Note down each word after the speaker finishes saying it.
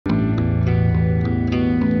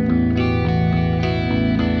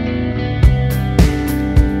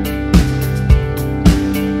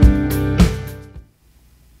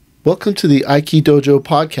Welcome to the Aiki Dojo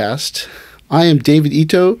Podcast. I am David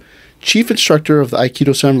Ito, Chief Instructor of the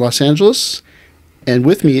Aikido Center Los Angeles, and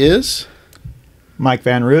with me is... Mike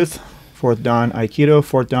Van Ruth, 4th Dan Aikido,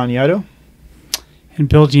 4th Dan Yaido. And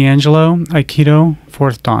Bill D'Angelo, Aikido,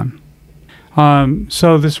 4th Dan.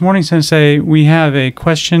 So this morning, Sensei, we have a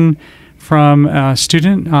question from a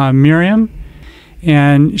student, Miriam,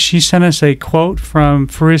 and she sent us a quote from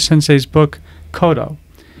Furuya Sensei's book, Kodo.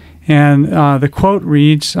 And the quote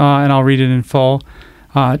reads, and I'll read it in full,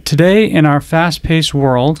 "Today, in our fast-paced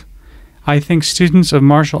world, I think students of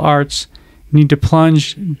martial arts need to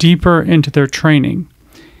plunge deeper into their training.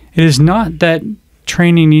 It is not that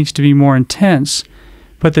training needs to be more intense,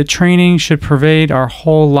 but that training should pervade our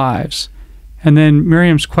whole lives." And then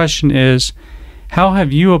Miriam's question is, how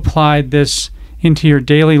have you applied this into your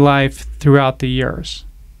daily life throughout the years?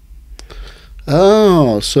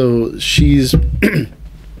 Oh, so she's...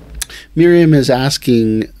 Miriam is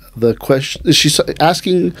asking the question. She's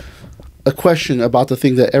asking a question about the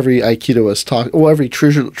thing that every Aikidoist every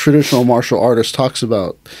traditional martial artist talks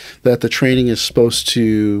about, that the training is supposed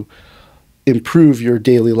to improve your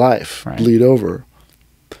daily life, right. Bleed over.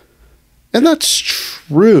 And that's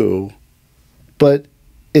true, but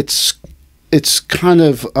it's kind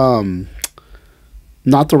of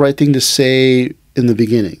not the right thing to say in the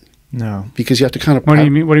beginning. No, because you have to kind of. What do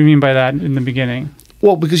you mean? What do you mean by that in the beginning?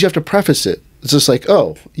 Well, because you have to preface it. It's just like,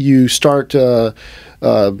 oh, you start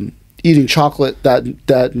eating chocolate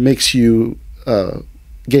that makes you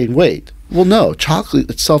gain weight. Well, no, chocolate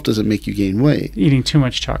itself doesn't make you gain weight. Eating too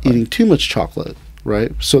much chocolate. Eating too much chocolate,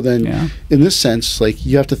 right? So then, in this sense, like,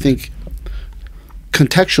 you have to think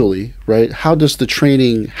contextually, right? How does the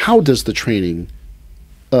training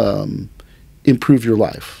improve your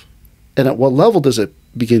life, and at what level does it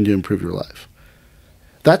begin to improve your life?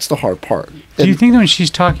 That's the hard part. Do you think that when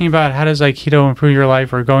she's talking about how does Aikido improve your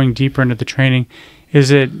life, or going deeper into the training,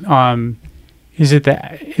 is it the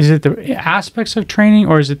aspects of training,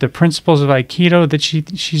 or is it the principles of Aikido that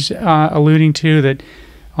she's alluding to, that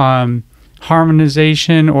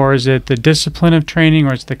harmonization, or is it the discipline of training,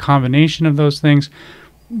 or it's the combination of those things?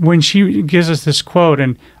 When she gives us this quote,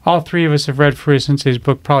 and all three of us have read Furuya Sensei's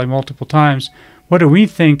book probably multiple times, what do we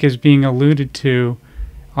think is being alluded to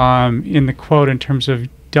in the quote in terms of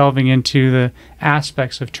delving into the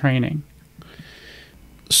aspects of training?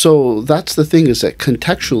 So that's the thing, is that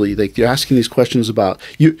contextually, like, you're asking these questions about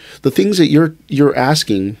the things that you're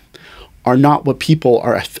asking are not what people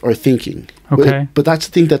are thinking. Okay. But that's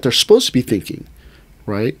the thing that they're supposed to be thinking,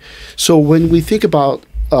 right? So when we think about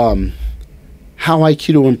how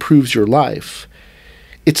Aikido improves your life,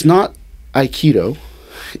 it's not Aikido,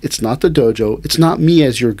 it's not the dojo, it's not me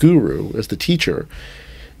as your guru, as the teacher.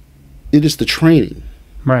 It is the training.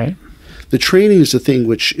 Right. The training is the thing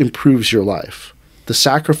which improves your life. The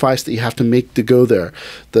sacrifice that you have to make to go there,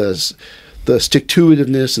 the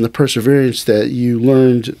stick-to-itiveness and the perseverance that you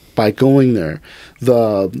learned by going there,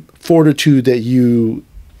 the fortitude that you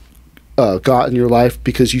got in your life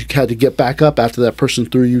because you had to get back up after that person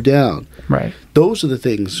threw you down. Right. Those are the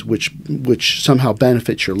things which somehow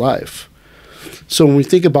benefit your life. So when we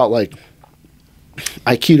think about, like,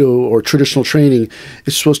 Aikido or traditional training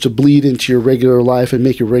is supposed to bleed into your regular life and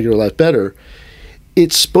make your regular life better.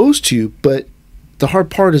 It's supposed to, but the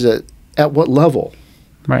hard part is at what level.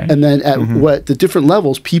 Right. And then at what the different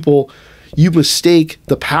levels, you mistake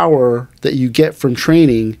the power that you get from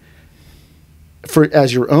training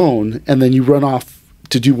as your own, and then you run off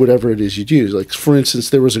to do whatever it is you do. Like, for instance,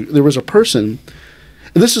 there was a person,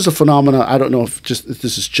 and this is a phenomena, I don't know if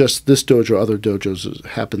this is just this dojo, other dojos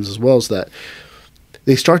happens as well, is that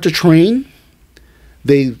they start to train,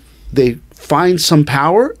 they find some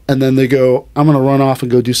power, and then they go, I'm going to run off and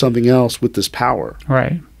go do something else with this power.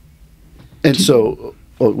 Right. And so...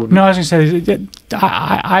 No, I was going to say,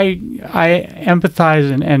 I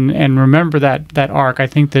empathize and remember that arc. I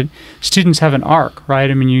think that students have an arc, right?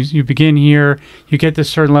 I mean, you begin here, you get this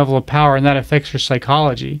certain level of power, and that affects your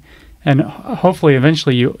psychology. And hopefully,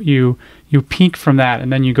 eventually, you peak from that,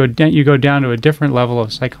 and then you go down to a different level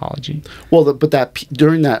of psychology. Well, but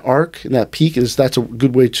during that arc and that peak that's a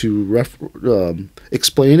good way to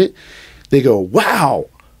explain it. They go, wow,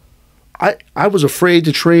 I was afraid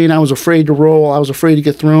to train, I was afraid to roll, I was afraid to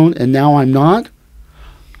get thrown, and now I'm not.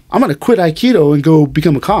 I'm going to quit Aikido and go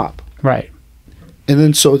become a cop. Right. And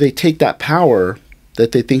then so they take that power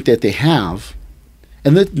that they think that they have,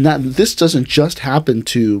 and this doesn't just happen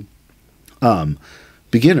to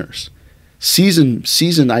beginners. Seasoned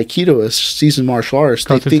Aikidoists, seasoned martial artists,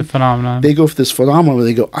 they go for this phenomenon where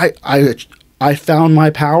they go, I found my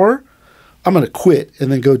power, I'm going to quit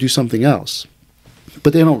and then go do something else.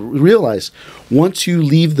 But they don't realize once you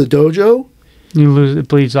leave the dojo, you lose. It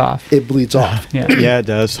bleeds off. It bleeds off. Yeah, it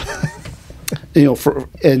does.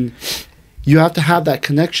 And you have to have that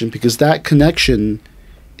connection, because that connection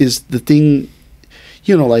is the thing.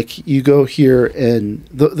 Like you go here, and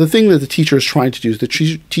the thing that the teacher is trying to do is the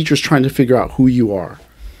teacher is trying to figure out who you are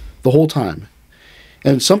the whole time.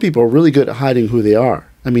 And some people are really good at hiding who they are.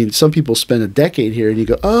 I mean, some people spend a decade here, and you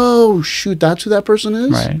go, oh, shoot, that's who that person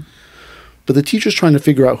is? Right. But the teacher's trying to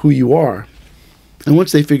figure out who you are. And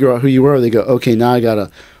once they figure out who you are, they go, okay, now I got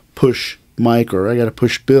to push Mike, or I got to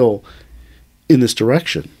push Bill in this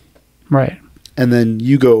direction. Right. And then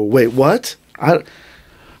you go, wait, what?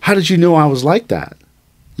 How did you know I was like that?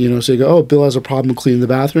 So you go, oh, Bill has a problem cleaning the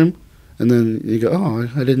bathroom. And then you go, oh,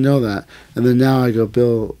 I didn't know that. And then now I go,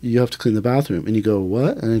 Bill, you have to clean the bathroom. And you go,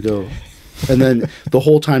 what? And I go, and then the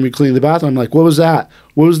whole time you're cleaning the bathroom, I'm like, what was that?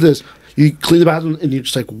 What was this? You clean the bathroom, and you're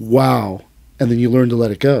just like, wow. And then you learn to let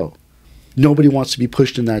it go. Nobody wants to be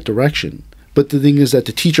pushed in that direction. But the thing is that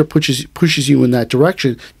the teacher pushes you in that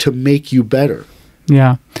direction to make you better.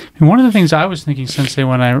 Yeah. And one of the things I was thinking, Sensei,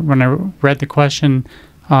 when I read the question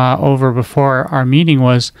over before our meeting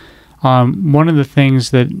was, one of the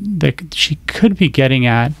things that she could be getting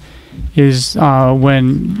at is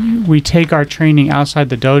when we take our training outside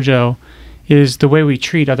the dojo, is the way we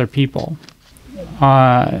treat other people.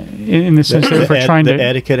 In the sense that if we're trying to... The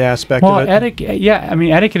etiquette aspect of it?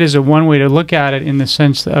 Etiquette is one way to look at it, in the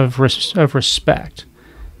sense of respect.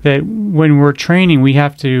 That when we're training, we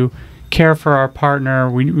have to care for our partner.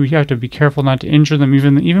 We have to be careful not to injure them.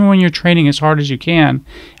 Even when you're training as hard as you can,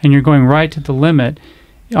 and you're going right to the limit,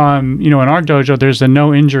 in our dojo, there's a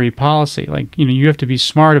no injury policy. Like, you have to be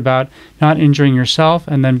smart about not injuring yourself,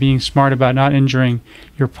 and then being smart about not injuring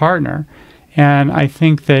your partner. And I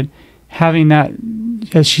think that having that,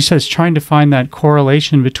 as she says, trying to find that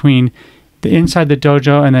correlation between the inside the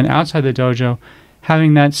dojo and then outside the dojo,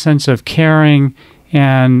 having that sense of caring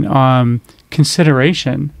and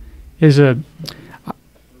consideration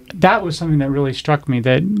that was something that really struck me,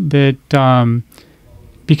 that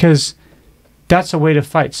because that's a way to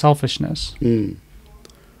fight selfishness. And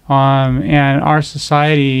our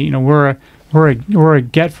society, we're a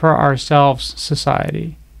get for ourselves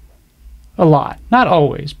society. A lot, not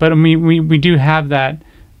always, but I mean, we do have that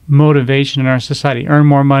motivation in our society: earn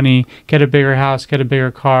more money, get a bigger house, get a bigger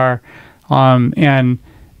car, and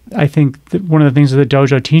I think that one of the things that the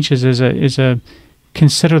dojo teaches is a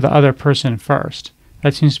consider the other person first.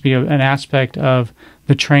 That seems to be an aspect of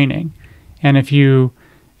the training, and if you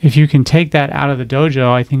can take that out of the dojo,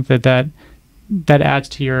 I think that adds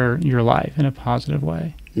to your life in a positive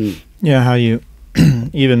way. Yeah, how you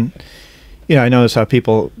even. I notice how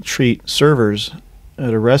people treat servers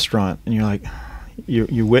at a restaurant, and you're like,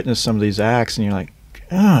 you witness some of these acts, and you're like,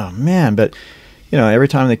 oh man, but every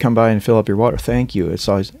time they come by and fill up your water, thank you. It's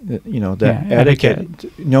always that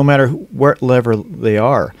etiquette, no matter what level they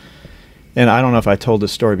are. And I don't know if I told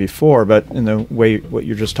this story before, but in the way what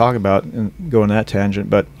you're just talking about, and go on that tangent,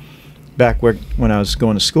 but back when I was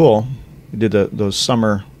going to school, we did those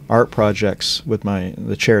summer art projects with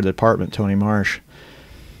the chair of the department, Tony Marsh.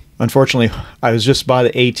 Unfortunately, I was just by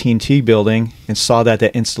the AT&T building and saw that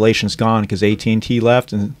installation's gone, because AT&T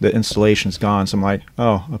left and the installation's gone. So I'm like,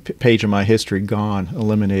 oh, a page of my history gone,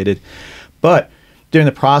 eliminated. But during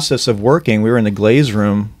the process of working, we were in the glaze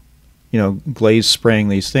room, glaze spraying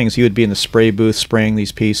these things. He would be in the spray booth spraying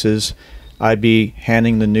these pieces. I'd be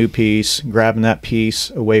handing the new piece, grabbing that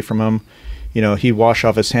piece away from him. He'd wash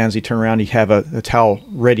off his hands. He'd turn around. He'd have a towel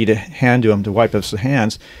ready to hand to him to wipe up his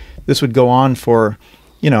hands. This would go on for...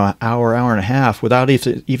 an hour and a half without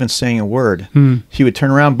even saying a word. He would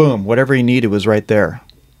turn around, boom, whatever he needed was right there.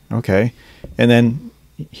 Okay. And then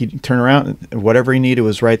he'd turn around, whatever he needed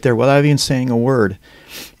was right there without even saying a word.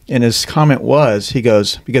 And his comment was, he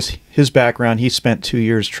goes, because his background, he spent 2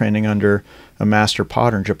 years training under a master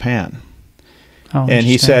potter in Japan. Oh, and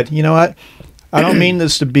he said, you know what? I don't mean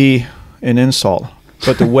this to be an insult,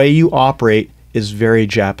 but the way you operate is very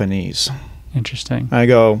Japanese. Interesting. I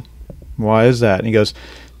go, why is that? And he goes,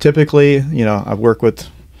 typically, I work with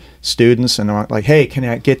students, and I'm like, hey, can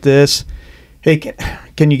I get this? Hey,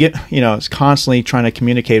 can you get, it's constantly trying to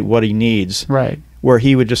communicate what he needs. Right. Where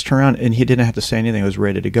he would just turn around and he didn't have to say anything. It was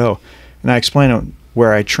ready to go. And I explained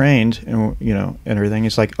where I trained and, and everything.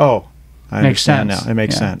 It's like, oh, I understand now. It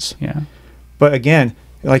makes sense. Yeah. But again,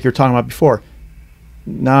 like you were talking about before,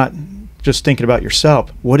 not just thinking about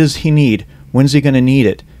yourself. What does he need? When's he going to need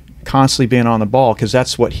it? Constantly being on the ball, because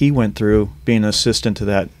that's what he went through being an assistant to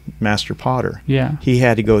that master potter. Yeah. He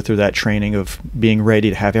had to go through that training of being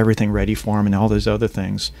ready to have everything ready for him and all those other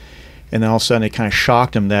things. And then all of a sudden it kind of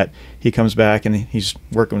shocked him that he comes back and he's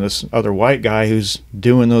working with this other white guy who's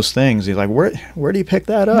doing those things. He's like, where do you pick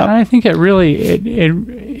that up? And I think it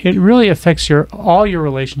really affects all your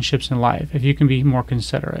relationships in life if you can be more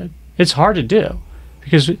considerate. It's hard to do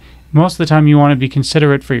because most of the time you want to be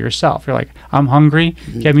considerate for yourself. You're like, I'm hungry,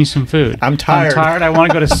 get me some food. I'm tired, I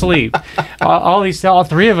want to go to sleep. All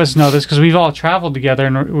three of us know this because we've all traveled together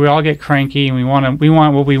and we all get cranky and we want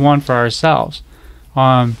what we want for ourselves.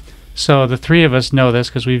 So the three of us know this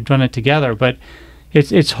because we've done it together. But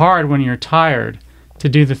it's hard when you're tired to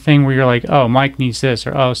do the thing where you're like, oh, Mike needs this,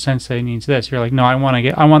 or oh, Sensei needs this. You're like, no, I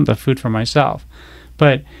want the food for myself.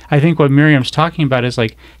 But I think what Miriam's talking about is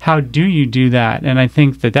like, how do you do that? And I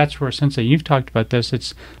think that's where, Sensei, you've talked about this.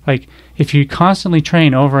 It's like if you constantly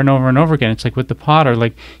train over and over and over again, it's like with the potter,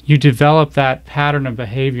 like you develop that pattern of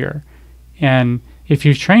behavior. And if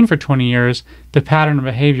you've trained for 20 years, the pattern of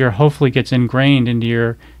behavior hopefully gets ingrained into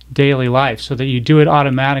your daily life so that you do it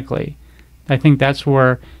automatically. I think that's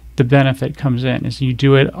where the benefit comes in, is you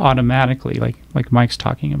do it automatically, like Mike's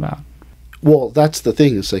talking about. Well, that's the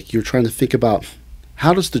thing. It's like you're trying to think about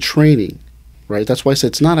how does the training, right? That's why I said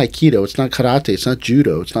it's not Aikido, it's not Karate, it's not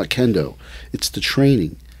Judo, it's not Kendo. It's the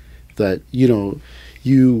training that, you,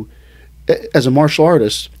 as a martial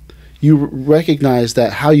artist, you recognize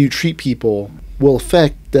that how you treat people will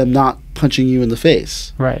affect them not punching you in the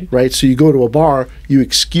face. Right. Right? So you go to a bar, you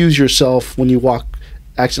excuse yourself when you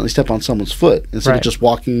accidentally step on someone's foot instead of just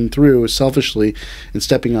walking through selfishly and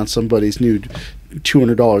stepping on somebody's new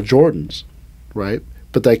 $200 Jordans, right?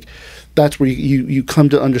 But that's where you come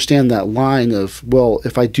to understand that line of, well,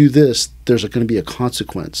 if I do this, there's going to be a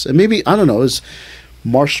consequence. And maybe, I don't know, is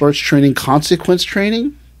martial arts training consequence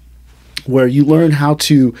training? Where you learn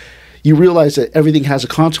you realize that everything has a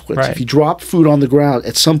consequence. Right. If you drop food on the ground,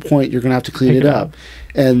 at some point you're going to have to clean it up.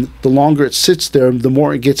 And the longer it sits there, the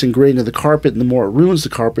more it gets ingrained in the carpet and the more it ruins the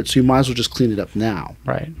carpet, so you might as well just clean it up now.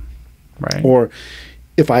 Right. Or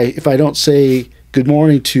if I don't say good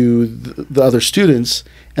morning to the other students,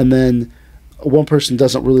 and then one person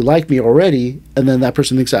doesn't really like me already, and then that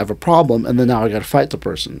person thinks I have a problem, and then now I got to fight the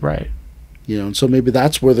person. Right. And so maybe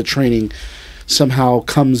that's where the training somehow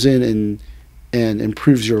comes in and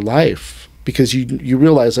improves your life, because you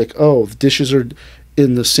realize, like, oh, the dishes are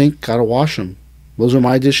in the sink, gotta wash them. Those are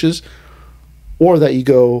my dishes. Or that you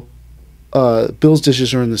go, Bill's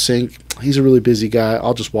dishes are in the sink. He's a really busy guy.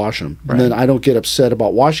 I'll just wash them. Right. And then I don't get upset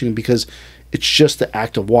about washing them because it's just the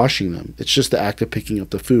act of washing them. It's just the act of picking up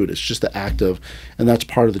the food. It's just the act of, and that's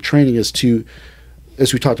part of the training, is to,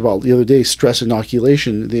 as we talked about the other day, stress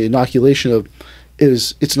inoculation. The inoculation of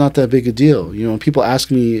it's not that big a deal. When people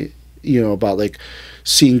ask me, about like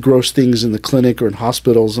seeing gross things in the clinic or in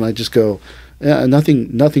hospitals, and I just go, yeah,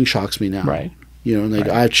 nothing shocks me now. Right. And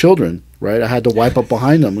I have children, right? I had to wipe up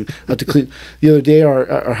behind them. I had to clean. The other day,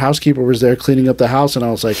 our housekeeper was there cleaning up the house, and I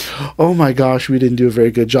was like, oh my gosh, we didn't do a very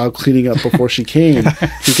good job cleaning up before she came,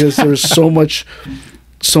 because there was so much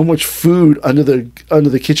food under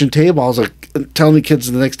the kitchen table. I was like telling the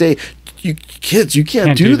kids the next day, you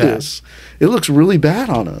can't do this. It looks really bad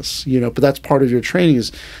on us, but that's part of your training,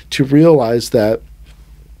 is to realize that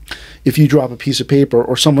if you drop a piece of paper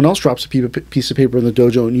or someone else drops a piece of paper in the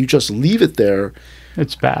dojo and you just leave it there,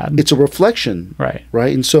 it's bad. It's a reflection. Right.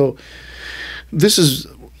 And so this is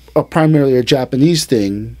primarily a Japanese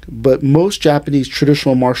thing, but most Japanese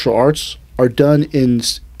traditional martial arts are done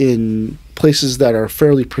in places that are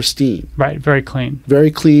fairly pristine. Right, very clean. Very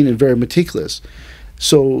clean and very meticulous.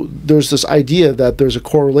 So there's this idea that there's a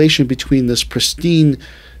correlation between this pristine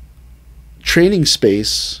training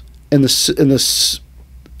space and this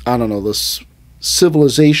I don't know, this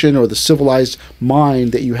civilization or the civilized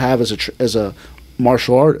mind that you have as a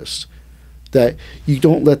martial artist. That you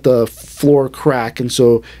don't let the floor crack, and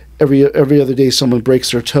so every other day someone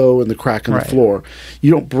breaks their toe in the crack in the floor. You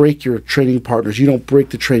don't break your training partners. You don't break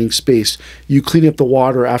the training space. You clean up the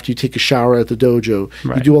water after you take a shower at the dojo.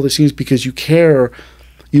 Right. You do all these things because you care.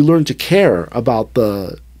 You learn to care about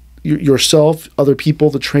yourself, other people,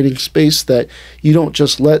 the training space, that you don't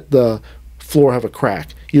just let the floor have a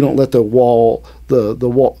crack. You don't let the wall,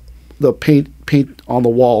 the paint on the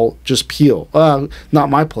wall just peel. Not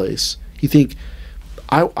my place. You think,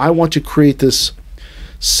 I want to create this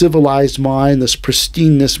civilized mind, this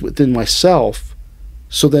pristineness within myself,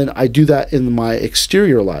 so then I do that in my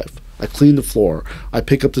exterior life. I clean the floor. I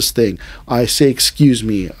pick up this thing. I say, excuse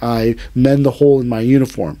me. I mend the hole in my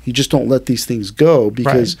uniform. You just don't let these things go,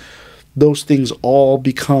 because those things all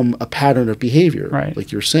become a pattern of behavior,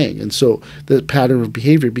 like you're saying. And so the pattern of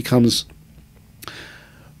behavior becomes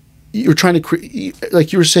you're trying to create,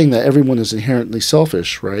 like you were saying, that everyone is inherently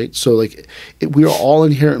selfish, right? So like we are all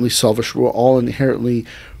inherently selfish. We're all inherently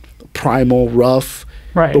primal, rough,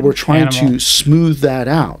 right? But we're trying Animal. to smooth that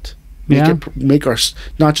out. Make our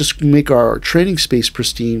not just make our training space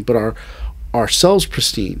pristine, but ourselves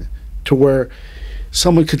pristine, to where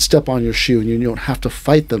someone could step on your shoe and you don't have to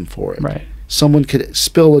fight them for it. Right. Someone could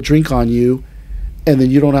spill a drink on you, and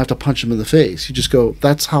then you don't have to punch them in the face. You just go,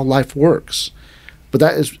 that's how life works. But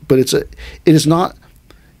it is not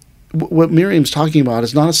what Miriam's talking about.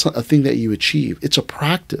 Is not a thing that you achieve. It's a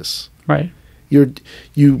practice. Right.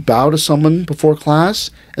 You bow to someone before class,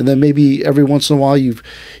 and then maybe every once in a while you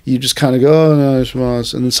just kind of go, oh, no, and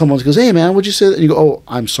then someone goes, hey man, what'd you say? And you go, oh,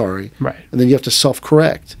 I'm sorry. Right. And then you have to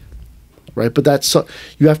self-correct. Right. But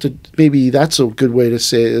you have to, maybe that's a good way to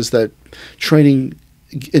say it, is that training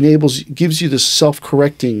gives you this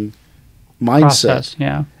self-correcting mindset. Process,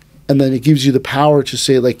 yeah. And then it gives you the power to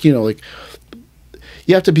say, like, you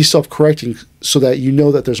have to be self-correcting so that you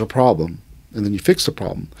know that there's a problem, and then you fix the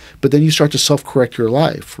problem. But then you start to self-correct your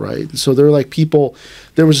life, right? And so there are like people.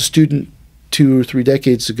 There was a student 2 or 3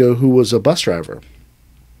 decades ago who was a bus driver,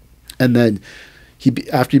 and then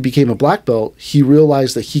after he became a black belt, he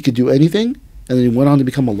realized that he could do anything, and then he went on to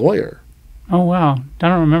become a lawyer. Oh wow, I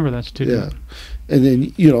don't remember that student. Yeah, and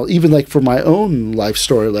then even like for my own life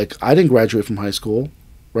story, like I didn't graduate from high school,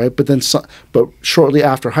 right? But then, but shortly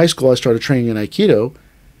after high school, I started training in Aikido,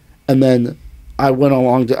 and then I went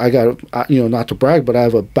along. I got not to brag, but I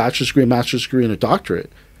have a bachelor's degree, master's degree, and a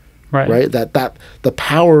doctorate. Right. Right. That the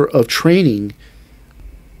power of training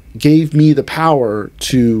gave me the power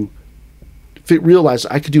to realize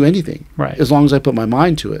I could do anything, right, as long as I put my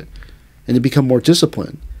mind to it, and to become more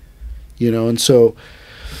disciplined. And so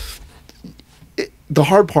the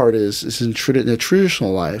hard part is in a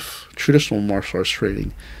traditional life, traditional martial arts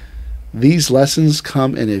training, these lessons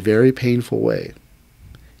come in a very painful way.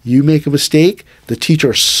 You make a mistake, the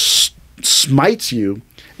teacher smites you,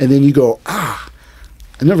 and then you go, I'm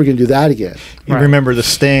never going to do that again. You remember the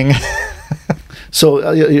sting.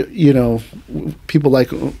 So, people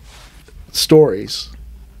like stories.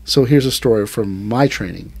 So here's a story from my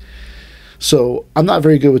training. So I'm not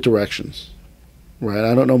very good with directions, right?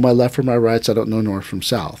 I don't know my left from my rights. I don't know north from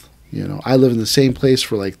south. I live in the same place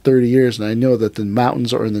for like 30 years, and I know that the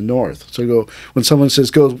mountains are in the north. So when someone says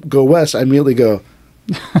go west, I immediately go,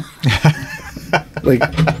 like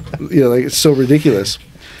it's so ridiculous.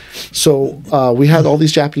 So we had all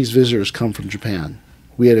these Japanese visitors come from Japan.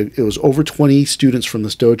 It was over 20 students from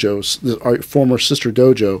this dojo. Our former sister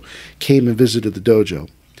dojo came and visited the dojo.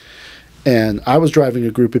 And I was driving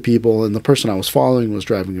a group of people, and the person I was following was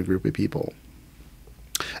driving a group of people.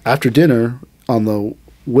 After dinner, on the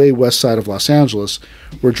way west side of Los Angeles,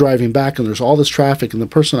 we're driving back, and there's all this traffic, and the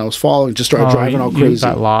person I was following just started driving all crazy.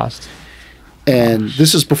 You got lost. And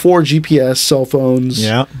this is before GPS, cell phones.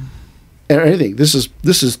 Yeah. Or anything. This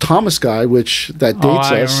is Thomas Guide, that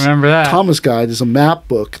dates us. I remember that. Thomas Guide is a map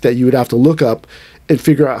book that you would have to look up and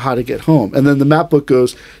figure out how to get home. And then the map book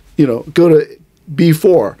goes, go to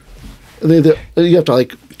B4. And then you have to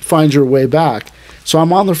like find your way back. So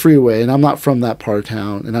I'm on the freeway, and I'm not from that part of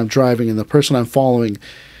town, and I'm driving, and the person I'm following,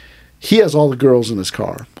 he has all the girls in his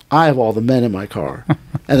car. I have all the men in my car.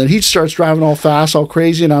 And then he starts driving all fast, all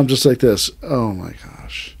crazy, and I'm just like this. Oh my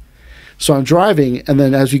gosh. So I'm driving, and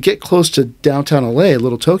then as we get close to downtown LA,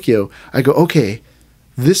 Little Tokyo, I go, okay,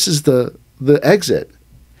 this is the exit.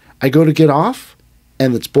 I go to get off,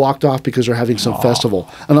 and it's blocked off because they're having some festival.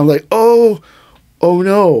 And I'm like, oh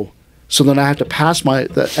no. So then I have to pass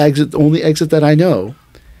the only exit that I know,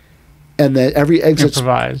 and then every exit's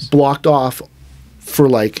blocked off for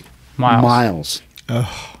like miles.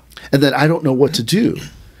 Ugh. And then I don't know what to do.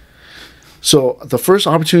 So the first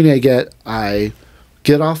opportunity I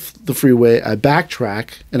get off the freeway, I backtrack,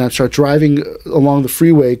 and I start driving along the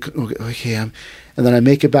freeway. Okay, and then I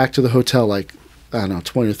make it back to the hotel like, I don't know,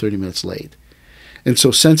 20 or 30 minutes late. And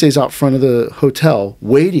so Sensei's out front of the hotel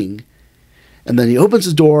waiting, and then he opens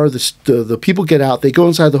the door, the people get out, they go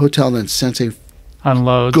inside the hotel, and then Sensei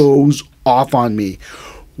unloads, goes off on me.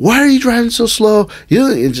 Why are you driving so slow?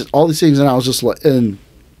 And just all these things, and I was just like, and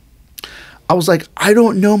I was like, I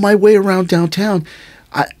don't know my way around downtown.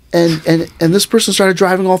 And this person started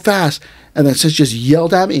driving all fast, and then Sensei just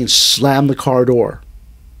yelled at me and slammed the car door.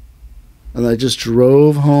 And I just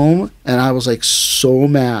drove home, and I was like so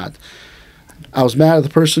mad. I was mad at the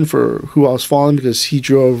person for who I was following because he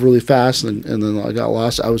drove really fast, and then I got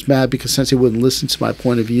lost. I was mad because Sensei wouldn't listen to my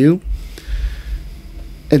point of view.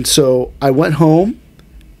 And so I went home,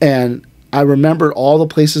 and I remembered all the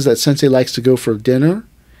places that Sensei likes to go for dinner.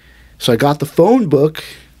 So I got the phone book,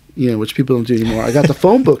 which people don't do anymore. I got the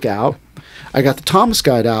phone book out, I got the Thomas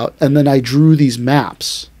Guide out, and then I drew these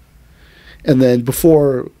maps. And then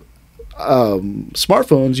before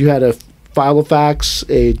smartphones, you had a Filofax,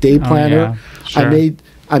 a day planner. Sure.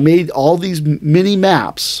 I made all these mini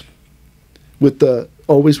maps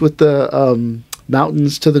always with the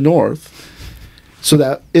mountains to the north, so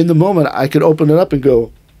that in the moment I could open it up and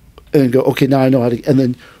go, okay, now I know how to. And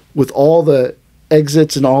then with all the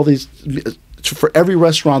exits and all these for every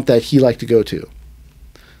restaurant that he liked to go to,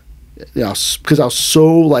 because I was so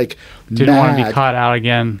like didn't want to be caught out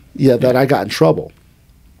again. Yeah, that I got in trouble.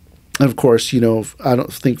 And of course, I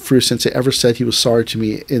don't think Furuya Sensei ever said he was sorry to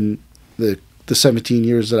me in the 17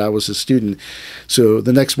 years that I was his student. So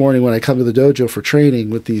the next morning when I come to the dojo for training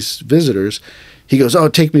with these visitors, he goes, "Oh,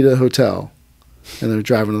 take me to the hotel." And they're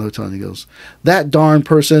driving to the hotel, and he goes, "That darn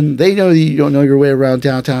person, they know you don't know your way around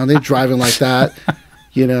downtown. They're driving like that."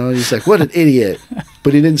 He's like, "What an idiot."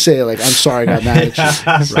 But he didn't say, like, "I'm sorry I got mad at you."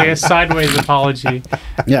 It's like a sideways apology.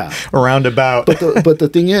 Yeah. A roundabout. But the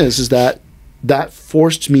thing is that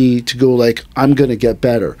forced me to go, like, I'm going to get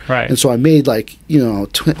better. Right. And so I made, like,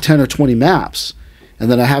 10 or 20 maps.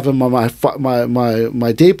 And then I have them on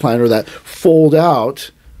my day planner that fold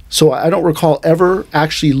out. So I don't recall ever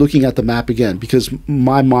actually looking at the map again, because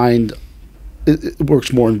my mind it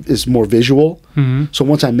works is more visual. Mm-hmm. So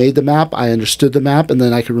once I made the map, I understood the map, and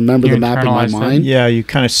then I could remember the map in my mind. Yeah, you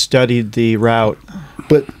kind of studied the route.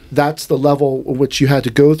 But that's the level which you had to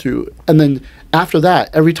go through. And then after that,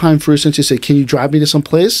 every time Furuya Sensei said, "Can you drive me to some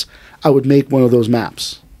place?" I would make one of those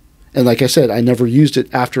maps. And like I said, I never used it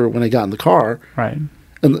after when I got in the car. Right.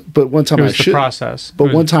 But one time I should. The process.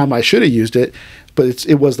 But one time I should have used it. But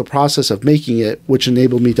it was the process of making it which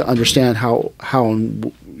enabled me to understand how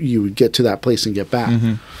you would get to that place and get back.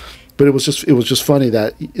 Mm-hmm. But it was just funny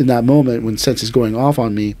that in that moment when Sensei's going off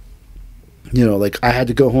on me, like I had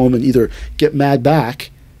to go home and either get mad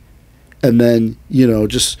back, and then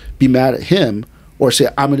just be mad at him, or say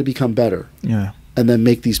I'm going to become better. Yeah. And then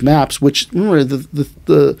make these maps. Which remember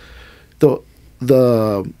the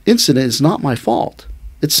incident is not my fault.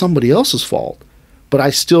 It's somebody else's fault. But I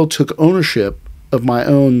still took ownership of my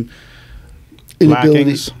own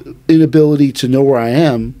inability to know where I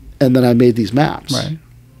am, and then I made these maps.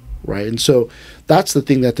 Right. And so that's the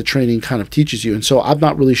thing that the training kind of teaches you. And so I'm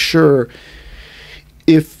not really sure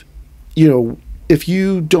if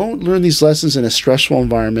you don't learn these lessons in a stressful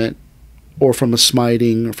environment, or from a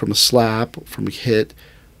smiting, or from a slap, or from a hit,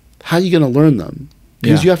 how are you going to learn them?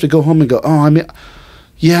 Because you have to go home and go,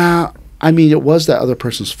 it was that other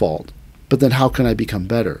person's fault, but then how can I become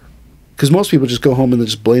better? Because most people just go home and they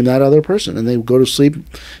just blame that other person, and they go to sleep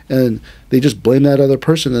and they just blame that other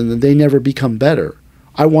person, and then they never become better.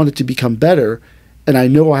 I wanted to become better, and I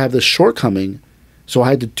know I have this shortcoming, so I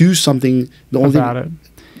had to do something about it.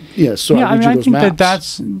 Yeah, so I think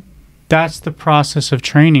maps. That's the process of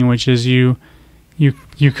training, which is you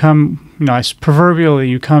come, proverbially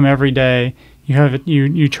you come every day,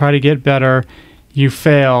 you try to get better, you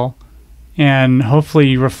fail, and hopefully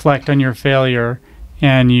you reflect on your failure.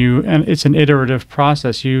 And it's an iterative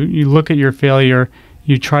process. You look at your failure,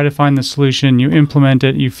 you try to find the solution, you implement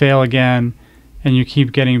it, you fail again, and you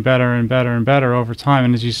keep getting better and better and better over time.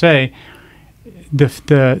 And as you say, the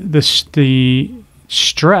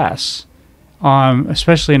stress,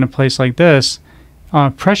 especially in a place like this,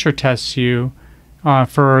 pressure tests you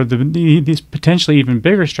for these potentially even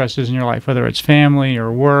bigger stresses in your life, whether it's family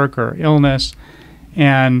or work or illness,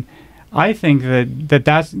 and I think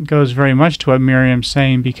that goes very much to what Miriam's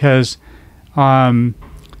saying, because, like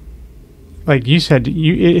you said,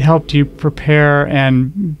 it helped you prepare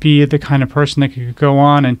and be the kind of person that could go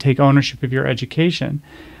on and take ownership of your education.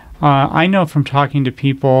 I know from talking to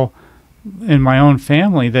people in my own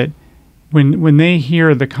family that when they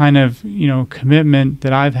hear the kind of commitment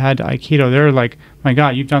that I've had to Aikido, they're like, "My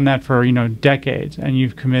God, you've done that for decades, and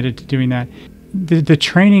you've committed to doing that." The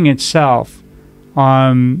training itself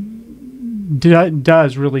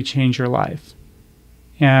does really change your life,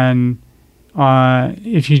 and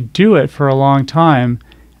if you do it for a long time,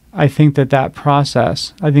 I think that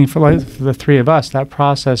process, for the three of us, that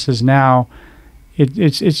process is now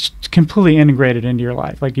it's completely integrated into your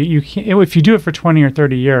life. Like you can't, if you do it for 20 or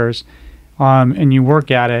 30 years and you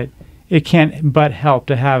work at it, it can't but help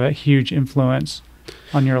to have a huge influence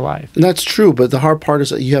on your life. And that's true, but the hard part is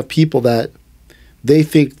that you have people that they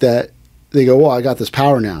think that they go, "Well, I got this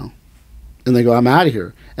power now," and they go, "I'm out of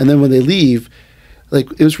here." And then when they leave,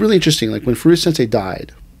 like, it was really interesting. Like when Furuya Sensei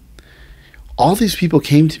died, all these people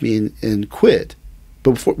came to me and quit.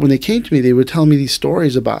 But when they came to me, they would tell me these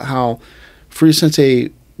stories about how Furuya Sensei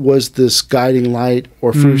was this guiding light,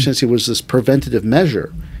 or Furuya Sensei was this preventative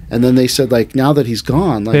measure. And then they said, like, now that he's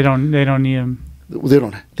gone, like they don't need him. They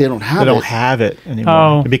don't have They don't have it anymore.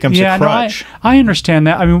 Oh, it becomes a crutch. No, I understand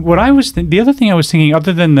that. I mean, what I was the other thing I was thinking,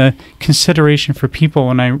 other than the consideration for people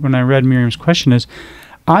when I read Miriam's question, is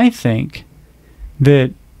I think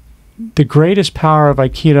that the greatest power of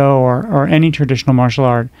Aikido or any traditional martial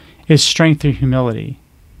art is strength through humility.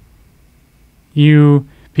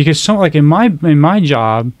 Because like in my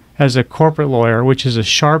job as a corporate lawyer, which is a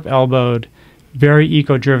sharp-elbowed, very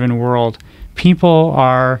ego-driven world, people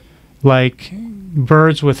are like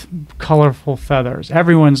birds with colorful feathers.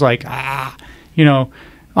 Everyone's like, I'm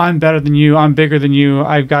better than you, I'm bigger than you,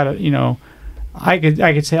 I've got to, I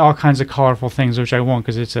could say all kinds of colorful things, which I won't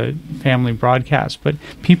because it's a family broadcast. But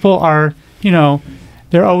people are,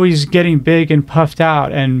 they're always getting big and puffed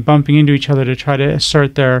out and bumping into each other to try to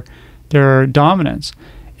assert their dominance.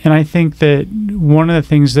 And I think that one of the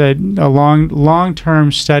things that a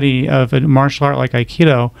long-term study of a martial art like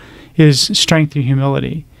Aikido is strength through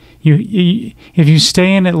humility. If you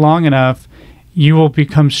stay in it long enough, you will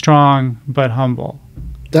become strong but humble.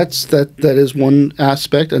 That is one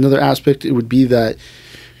aspect. Another aspect, it would be that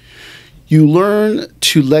you learn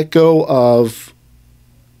to let go of,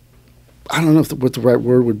 I don't know what the right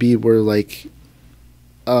word would be, where like,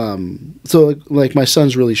 so like my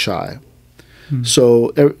son's really shy.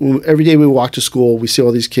 So every day we walk to school, we see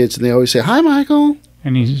all these kids, and they always say, "Hi, Michael,"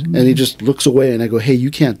 and he just looks away, and I go, "Hey, you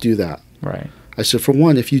can't do that." Right. I said, for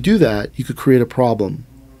one, if you do that, you could create a problem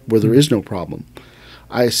where there is no problem.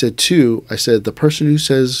 I said, two, the person who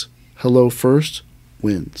says hello first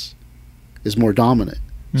wins, is more dominant.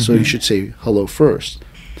 So you should say hello first.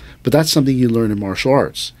 But that's something you learn in martial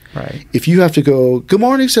arts. Right. If you have to go, "Good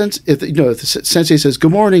morning, sensei," if the sensei says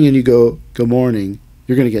good morning and you go, "Good morning,"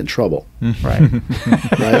 you're going to get in trouble. Right.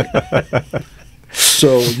 Right.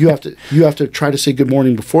 So you have to try to say good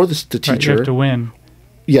morning before the teacher. Right, you have to win.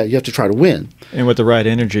 Yeah, you have to try to win. And with the right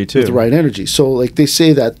energy too. With the right energy. So like they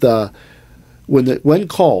say that when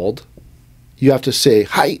called, you have to say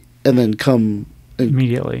hi and then come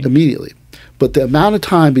immediately. But the amount of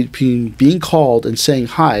time between being called and saying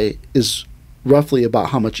hi is roughly about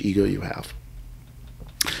how much ego you have.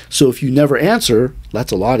 So if you never answer,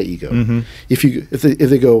 that's a lot of ego. Mm-hmm. If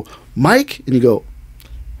they go, "Mike," and you go,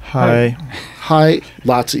 "Hi,"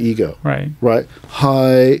 lots of ego. Right.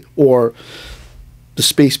 Hi, or the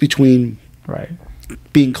space between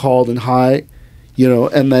being called and hi,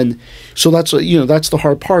 and then so that's that's the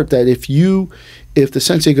hard part. That if the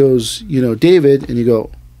sensei goes, "David," and you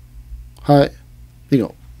go, "Hi,"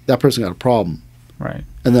 that person got a problem. Right.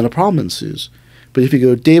 And then a problem ensues. But if you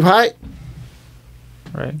go, "Dave, hi,"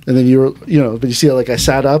 right, and then but you see, like I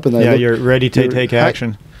sat up and you're ready to take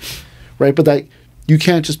action, right? But that you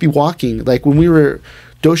can't just be walking. Like when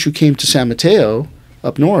Doshu came to San Mateo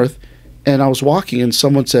up north, and I was walking, and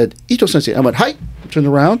someone said, "Ito Sensei." I went, "Hi," turned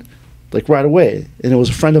around, like right away, and it was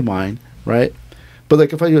a friend of mine, right? But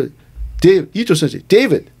like if I go, "Ito Sensei,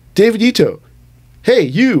 David Ito, hey,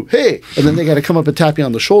 you, hey," and then they got to come up and tap you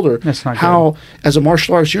on the shoulder. That's not good. As a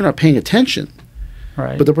martial artist, you're not paying attention.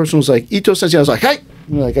 Right. But the person was like, "Ito Sensei," I was like, "Hi,"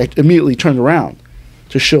 like I immediately turned around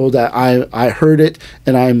to show that I heard it,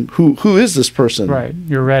 and I'm who is this person? Right.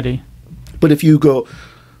 You're ready. But if you go,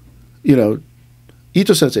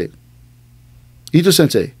 "Ito Sensei,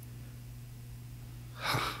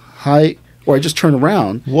 hi," or I just turn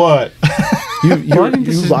around. What? You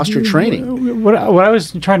lost your training. What I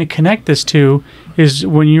was trying to connect this to is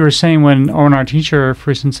when you were saying when our teacher,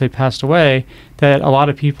 Furuya Sensei, passed away, that a lot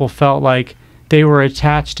of people felt like they were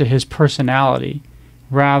attached to his personality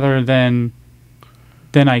rather than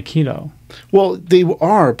Aikido. Well, they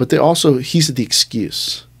are, but he's the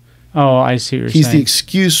excuse. Oh, I see what you're saying. He's the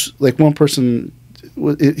excuse. Like one person,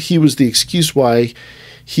 he was the excuse why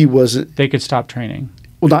he wasn't. They could stop training.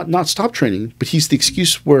 Well, not stop training, but he's the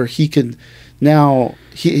excuse where he can now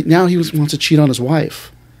he wants to cheat on his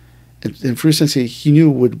wife, and Furuya Sensei he knew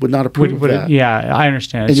would not approve of that. Yeah, I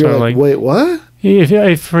understand. And you're like, wait, what? If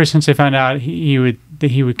Furuya Sensei found out, he would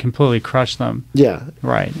completely crush them. Yeah.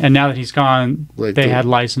 Right. And now that he's gone, they had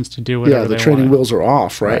license to do whatever they wanted. Yeah, the training wheels are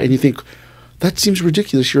off, right? And you think, that seems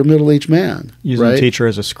ridiculous. You're a middle-aged man. Using a teacher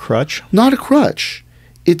as a crutch? Not a crutch.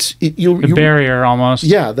 It's a barrier almost.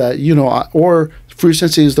 Yeah, that, or Furuya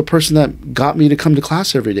Sensei is the person that got me to come to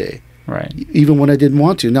class every day. Right. Even when I didn't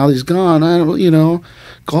want to. Now that he's gone,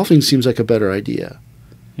 golfing seems like a better idea.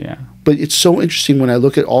 Yeah. But it's so interesting when I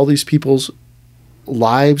look at all these people's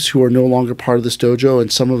lives who are no longer part of this dojo,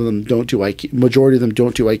 and some of them don't do Aikido, majority of them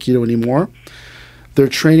don't do Aikido anymore. Their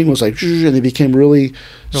training was like, and they became really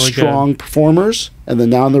strong performers, and then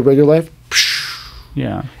now in their regular life,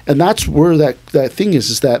 Yeah. And that's where that thing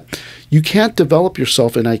is that you can't develop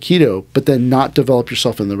yourself in Aikido, but then not develop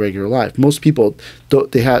yourself in the regular life. Most people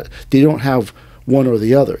don't have one or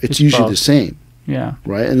the other. It's usually both. the same. Yeah.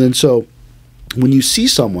 Right? And then so when you see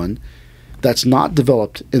someone that's not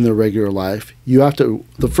developed in their regular life,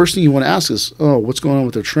 the first thing you want to ask is, oh, what's going on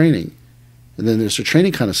with their training? And then there's their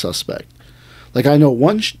training kind of suspect. Like I know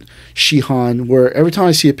one Shihan where every time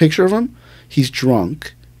I see a picture of him, he's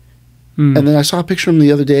drunk. And then I saw a picture of him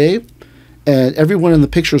the other day, and everyone in the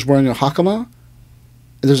picture is wearing a hakama.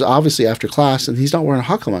 And there's obviously after class, and he's not wearing a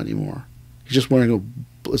hakama anymore. He's just wearing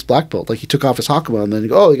his black belt. Like he took off his hakama, and then you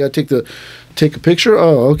go, oh, you got to take a picture?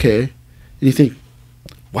 Oh, okay. And you think,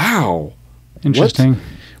 wow. Interesting. What?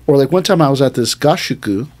 Or like one time I was at this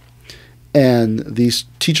gashuku, and these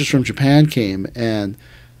teachers from Japan came, and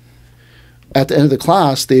at the end of the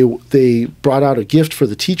class, they brought out a gift for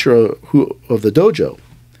the teacher of the dojo.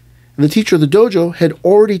 And the teacher of the dojo had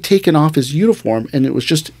already taken off his uniform, and it was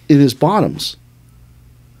just in his bottoms,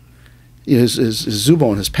 his zubo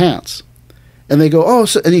and his pants. And they go, oh,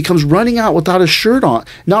 and he comes running out without his shirt on,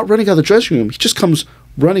 not running out of the dressing room. He just comes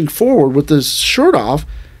running forward with his shirt off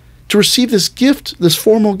to receive this gift, this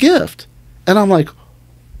formal gift. And I'm like,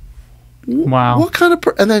 wow. What kind of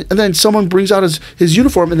and then someone brings out his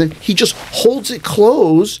uniform, and then he just holds it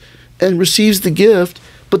closed and receives the gift.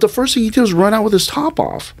 But the first thing he does is run out with his top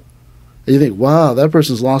off. And you think, wow, that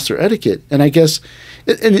person's lost their etiquette. And I guess,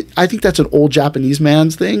 I think that's an old Japanese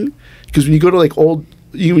man's thing, because when you go to when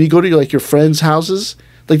you go to your friends' houses,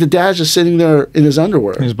 like the dad's just sitting there in his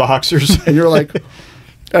underwear, His boxers. and you're like,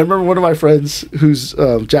 I remember one of my friends who's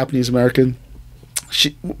Japanese American.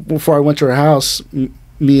 Before I went to her house,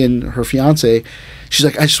 me and her fiance, she's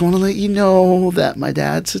like, I just want to let you know that my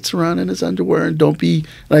dad sits around in his underwear and don't be.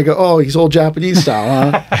 And I go, oh, he's old Japanese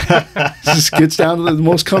style, huh? Just gets down to the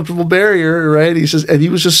most comfortable barrier, right? He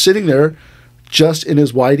was just sitting there, just in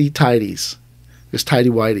his whitey tighties, his tighty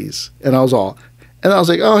whities, and I was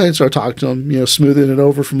like, oh, and start talking to him, smoothing it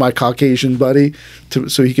over for my Caucasian buddy,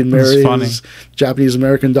 so he can marry his Japanese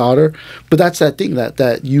American daughter. But that's that thing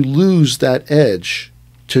that you lose that edge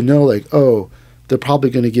to know, like, oh, they're probably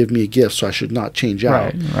going to give me a gift, so I should not change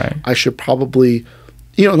out. Right. I should probably,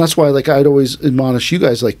 and that's why, like, I'd always admonish you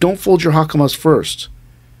guys, like, don't fold your hakamas first.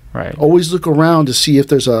 Right. Always look around to see if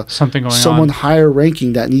there's someone on. higher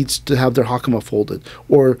ranking that needs to have their hakama folded,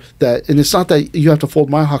 or that. And it's not that you have to fold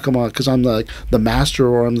my hakama because I'm the master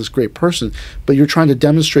or I'm this great person, but you're trying to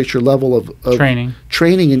demonstrate your level of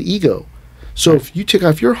training and ego. So if you take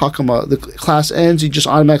off your hakama, the class ends, you just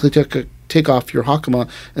automatically take off your hakama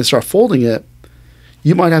and start folding it.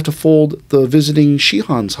 You might have to fold the visiting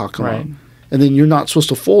Shihan's hakama. Right. And then you're not supposed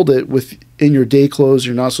to fold it in your day clothes.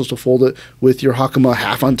 You're not supposed to fold it with your hakama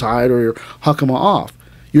half untied or your hakama off.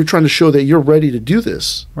 You're trying to show that you're ready to do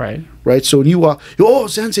this. Right. Right. So when you walk, oh,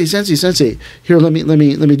 sensei, here, let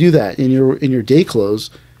me do that in your day clothes.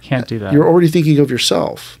 Can't do that. You're already thinking of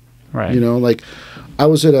yourself. Right. Like I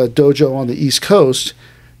was at a dojo on the East Coast,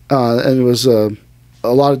 and it was a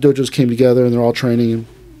lot of dojos came together and they're all training,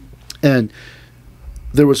 and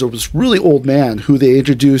there was this really old man who they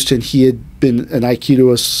introduced, and he had been an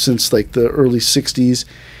Aikidoist since like the early 60s.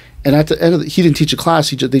 And at the end he didn't teach a class.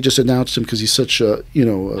 They just announced him because he's such a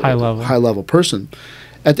high level person.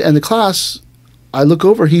 At the end of the class, I look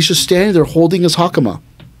over. He's just standing there holding his hakama,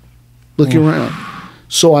 looking around.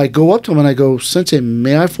 So I go up to him and I go, Sensei,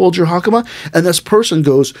 may I fold your hakama? And this person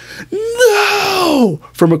goes, no!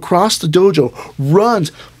 From across the dojo,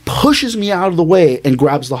 runs, pushes me out of the way and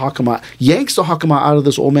grabs the hakama, yanks the hakama out of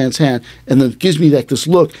this old man's hand, and then gives me like this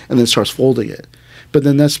look and then starts folding it. But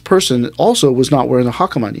then this person also was not wearing the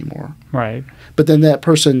hakama anymore. Right. But then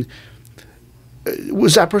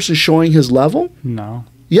was that person showing his level? No.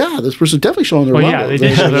 Yeah, this person definitely showing their level. Yeah, they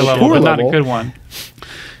did show their level, but not a good one.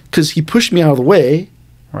 Because he pushed me out of the way.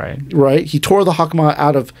 Right. He tore the hakama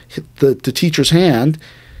out of the teacher's hand.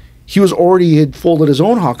 He had folded his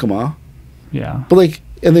own hakama. Yeah. But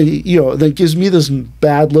and then then gives me this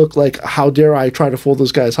bad look, like, how dare I try to fold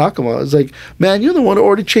this guy's hakama? It's like, man, you're the one who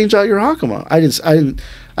already changed out your hakama. I didn't.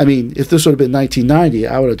 I mean, if this would have been 1990,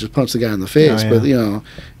 I would have just punched the guy in the face. Oh, yeah.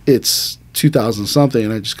 But it's 2000 something,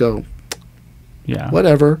 and I just go, yeah,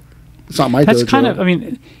 whatever. It's not my dojo. That's kind of. I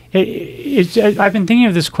mean, I've been thinking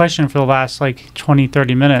of this question for the last 20,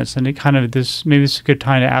 30 minutes, and maybe this is a good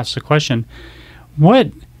time to ask the question.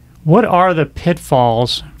 What are the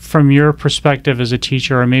pitfalls from your perspective as a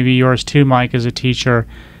teacher, or maybe yours too, Mike, as a teacher?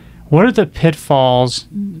 What are the pitfalls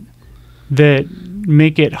that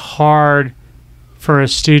make it hard for a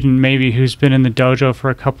student maybe who's been in the dojo for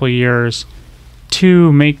a couple of years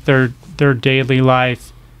to make their daily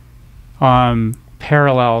life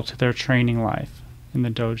parallel to their training life in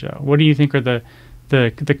the dojo? What do you think are the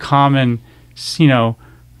common,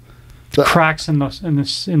 cracks in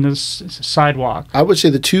the sidewalk? I would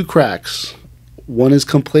say the two cracks. One is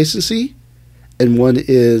complacency, and one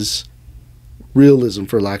is realism,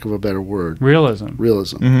 for lack of a better word. Realism.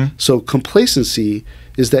 Mm-hmm. So complacency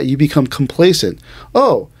is that you become complacent.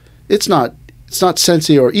 Oh, it's not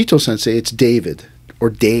Sensei or Ito Sensei, it's David or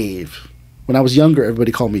Dave. When I was younger,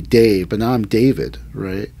 everybody called me Dave, but now I'm David,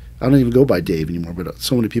 right? I don't even go by Dave anymore, but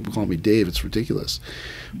so many people call me Dave, it's ridiculous.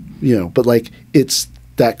 But like it's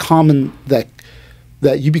that common that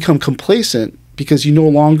you become complacent because there's no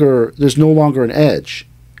longer an edge.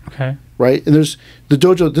 Okay. Right? And this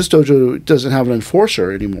dojo doesn't have an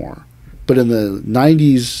enforcer anymore. But in the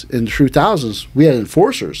 90s and 2000s, we had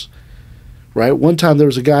enforcers. Right? One time there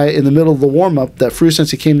was a guy in the middle of the warm-up that Furuya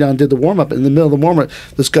Sensei came down and did the warm-up. In the middle of the warm-up,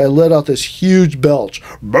 this guy let out this huge belch.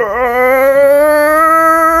 Burp!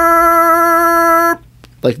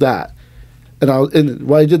 Like that. And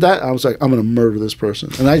when I did that, I was like, I'm going to murder this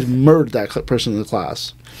person. And I murdered that person in the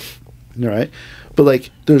class. All right? But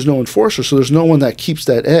like, there's no enforcer, so there's no one that keeps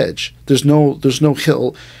that edge. There's no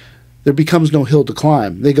hill. There becomes no hill to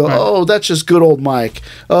climb. They go, right. Oh, that's just good old Mike.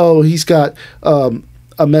 Oh, he's got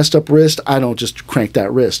a messed up wrist. I don't just crank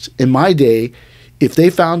that wrist. In my day, if they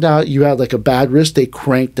found out you had like a bad wrist, they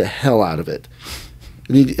cranked the hell out of it.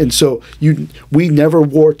 And so we never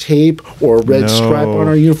wore tape or a red stripe on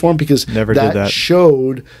our uniform because that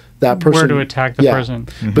showed that person where to attack the person.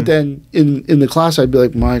 Mm-hmm. But then in the class, I'd be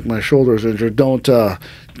like, Mike, my shoulder is injured. Don't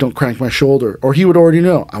crank my shoulder. Or he would already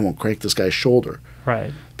know, I won't crank this guy's shoulder.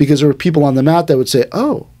 Right. Because there were people on the mat that would say,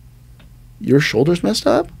 oh, your shoulder's messed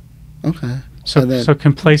up? Okay. So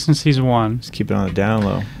complacency is one. Just keep it on the down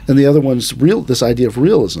low. And the other one's this idea of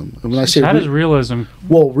realism. And when I say how does realism?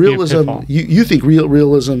 Well, realism. You think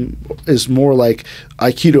realism is more like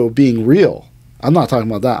Aikido being real. I'm not talking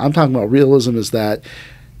about that. I'm talking about realism is that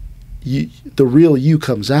the real you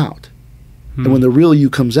comes out, and when the real you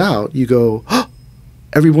comes out, you go, oh,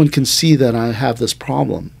 everyone can see that I have this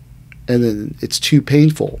problem, and then it's too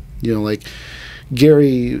painful. Like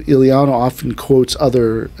Gary Iliano often quotes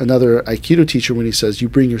another Aikido teacher when he says, you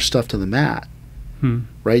bring your stuff to the mat,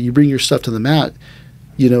 right? You bring your stuff to the mat,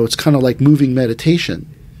 it's kind of like moving meditation.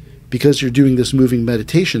 Because you're doing this moving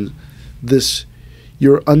meditation,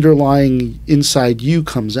 your underlying inside you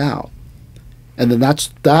comes out. And then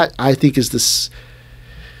that I think is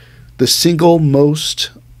the single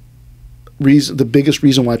most reason, the biggest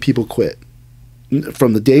reason why people quit.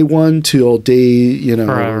 From the day one till day,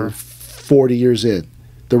 Forever. 40 years in,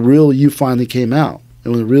 the real you finally came out.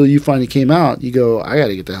 And when the real you finally came out, you go, I got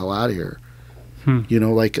to get the hell out of here.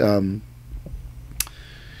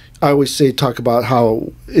 I always talk about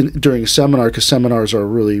how during a seminar, because seminars are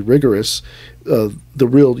really rigorous, the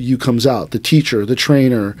real you comes out. The teacher, the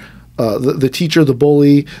trainer, the teacher, the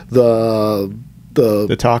bully, the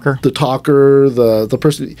talker, the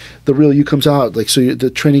person, the real you comes out. Like, so the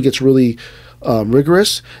training gets really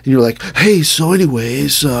rigorous, and you're like, hey, so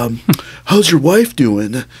anyways, how's your wife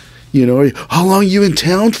doing? How long are you in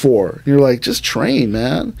town for? And you're like, just train,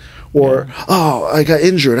 man. Or, oh, I got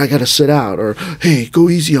injured, I got to sit out. Or, hey, go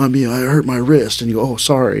easy on me, I hurt my wrist. And you go, oh,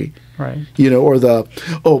 sorry. Right. Or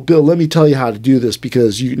oh, Bill, let me tell you how to do this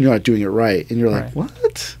because you're not doing it right. And you're like,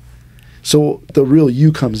 what? So the real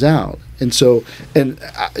you comes out. And so,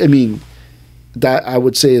 I mean, that I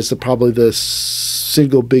would say is probably the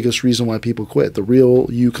single biggest reason why people quit. The real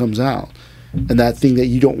you comes out. And that thing that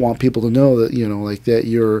you don't want people to know, that, like that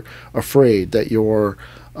you're afraid, that you're,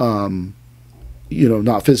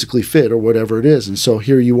 not physically fit or whatever it is. And so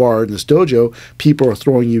here you are in this dojo, people are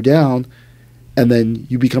throwing you down, and then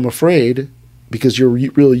you become afraid because your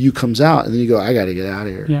real you comes out, and then you go, I got to get out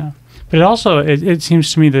of here. Yeah. But it also, it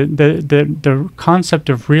seems to me that the concept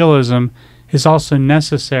of realism is also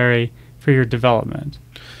necessary for your development.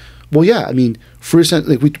 Well, yeah. I mean, Furuya Sensei,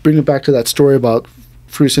 like we bring it back to that story about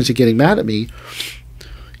Furuya Sensei getting mad at me.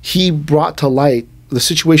 The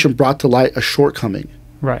situation brought to light a shortcoming.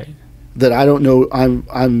 Right. That I don't know,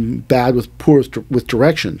 I'm bad with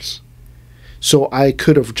directions. So I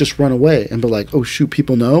could have just run away and be like, oh shoot,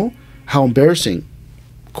 people know? How embarrassing.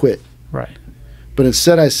 Quit. Right. But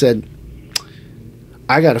instead I said,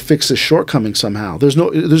 I got to fix this shortcoming somehow. There's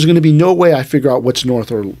going to be no way I figure out what's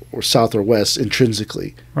north or south or west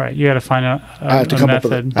intrinsically. Right. You got to find a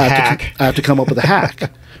method. I have to come up with a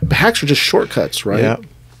hack. But hacks are just shortcuts, right? Yeah.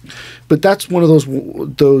 But that's one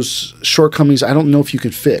of those shortcomings I don't know if you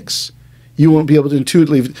can fix. You won't be able to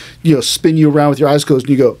intuitively, spin you around with your eyes closed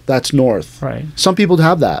and you go, that's north. Right. Some people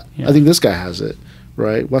have that. Yeah. I think this guy has it,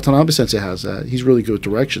 right? Watanabe Sensei has that. He's really good with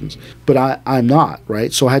directions, but I'm not,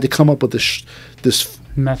 right? So I had to come up with this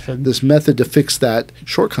method to fix that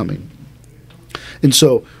shortcoming. And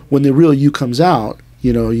so when the real you comes out,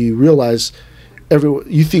 you realize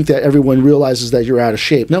you think that everyone realizes that you're out of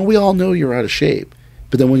shape. No, we all know you're out of shape.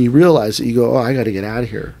 But then when you realize it, you go, "Oh, I got to get out of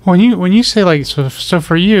here." When you say like so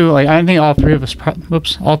for you, like I think all three of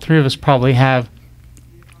us probably have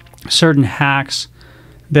certain hacks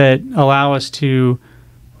that allow us to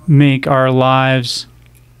make our lives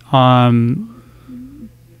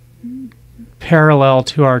parallel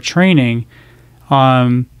to our training.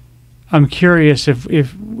 I'm curious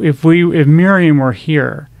if Miriam were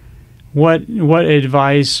here, what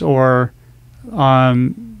advice or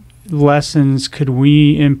lessons could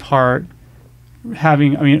we impart?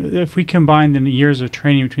 If we combine the years of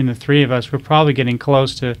training between the three of us, we're probably getting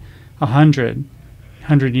close to 100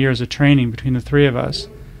 years of training between the three of us.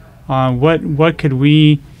 What could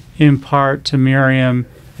we impart to Miriam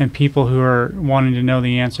and people who are wanting to know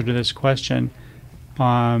the answer to this question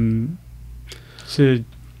to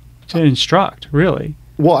instruct, really?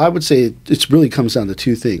 Well, I would say it really comes down to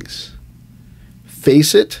two things.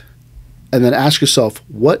 Face it, and then ask yourself,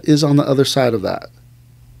 what is on the other side of that?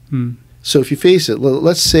 So if you face it,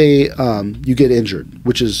 let's say you get injured,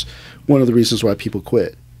 which is one of the reasons why people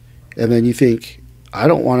quit. And then you think, I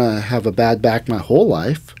don't want to have a bad back my whole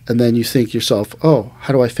life. And then you think to yourself, oh,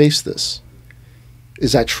 how do I face this?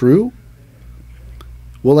 Is that true?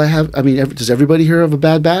 Does everybody here have a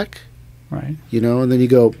bad back? Right. And then you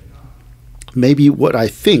go, maybe what I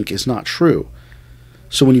think is not true.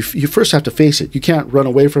 So when you first have to face it, you can't run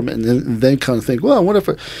away from it and then kind of think, well, I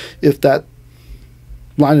wonder if that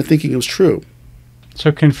line of thinking was true.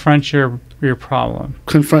 So confront your problem.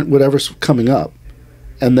 Confront whatever's coming up.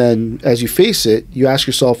 And then as you face it, you ask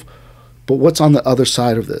yourself, but what's on the other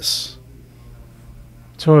side of this?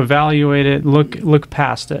 So evaluate it, look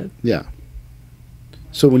past it. Yeah.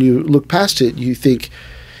 So when you look past it, you think,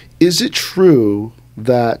 is it true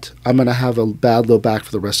that I'm going to have a bad low back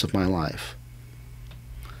for the rest of my life?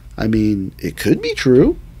 It could be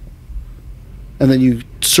true. And then you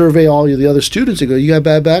survey all the other students and go, you got a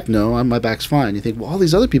bad back? No, my back's fine. You think, well, all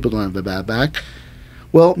these other people don't have a bad back.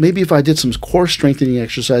 Well, maybe if I did some core strengthening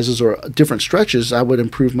exercises or different stretches, I would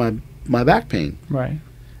improve my back pain. Right.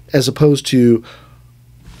 As opposed to,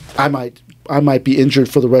 I might be injured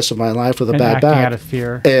for the rest of my life with a bad back. Out of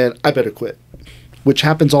fear. And I better quit, which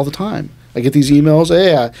happens all the time. I get these emails,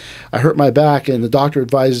 hey, I hurt my back and the doctor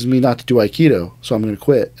advises me not to do Aikido, so I'm going to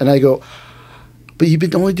quit. And I go, but you've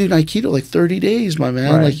been only doing Aikido like 30 days, my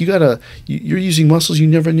man. Right. Like you're using muscles you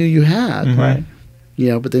never knew you had. Mm-hmm. Right.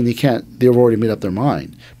 But then they've already made up their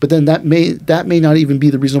mind. But then that may not even be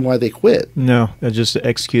the reason why they quit. No, that's just the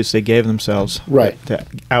excuse they gave themselves. Right. To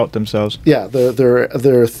out themselves. Yeah, their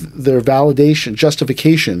validation,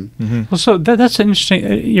 justification. Mm-hmm. Well, so that's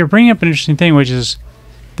interesting. You're bringing up an interesting thing, which is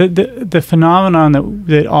the phenomenon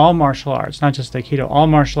that all martial arts, not just Aikido, all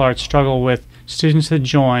martial arts struggle with students that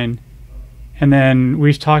join, and then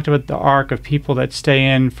we've talked about the arc of people that stay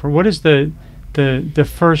in for what is the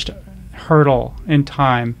first hurdle in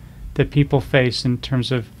time that people face in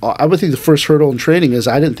terms of... I would think the first hurdle in training is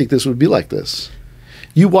I didn't think this would be like this.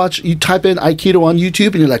 You type in Aikido on YouTube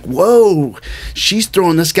and you're like, whoa, she's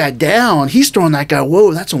throwing this guy down. He's throwing that guy.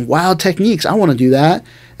 Whoa, that's some wild techniques. I want to do that.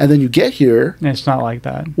 And then you get here. And it's not like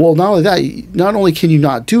that. Well, not only that, not only can you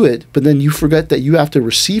not do it, but then you forget that you have to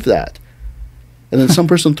receive that. And then some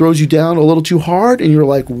person throws you down a little too hard and you're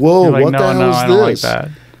like, whoa, you're like, what the hell is I this? don't like that.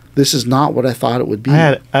 This is not what I thought it would be.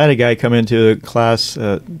 I had a guy come into the class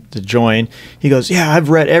to join. He goes, yeah, I've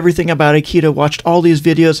read everything about Aikido, watched all these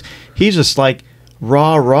videos. He's just like,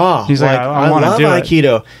 rah. He's like, I want to do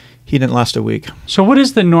Aikido. He didn't last a week. So what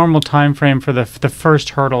is the normal time frame for the first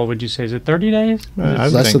hurdle, would you say? Is it 30 days?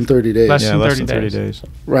 Less than 30 days. Less than 30 days.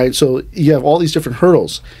 Right, so you have all these different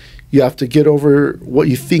hurdles. You have to get over what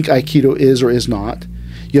you think Aikido is or is not.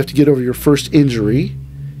 You have to get over your first injury.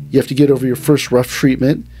 You have to get over your first rough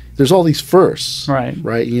treatment. There's all these firsts. Right.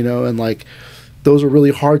 Right, and like those are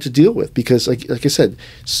really hard to deal with because like I said,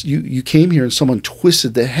 you came here and someone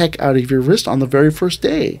twisted the heck out of your wrist on the very first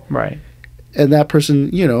day. Right. And that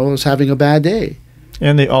person, was having a bad day.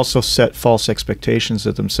 And they also set false expectations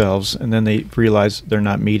of themselves, and then they realize they're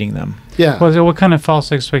not meeting them. Yeah. Well, what kind of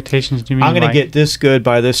false expectations do you mean? I'm going to get this good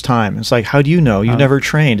by this time. It's like, how do you know? You never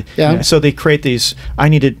trained. Yeah. And so they create these. I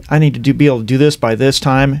need to be able to do this by this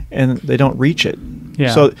time, and they don't reach it.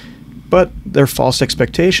 Yeah. So, but they're false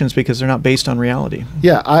expectations because they're not based on reality.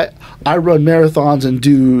 Yeah, I run marathons and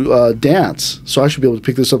do dance, so I should be able to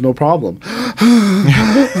pick this up no problem.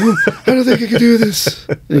 I don't think I can do this.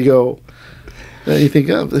 And you go, You think,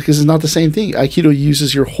 oh, because it's not the same thing. Aikido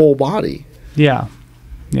uses your whole body. Yeah.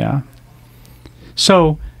 Yeah.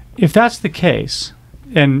 So if that's the case,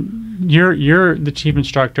 and you're the chief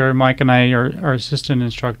instructor, Mike and I are assistant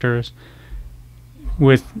instructors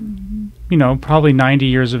with, probably 90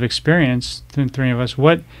 years of experience, the three of us,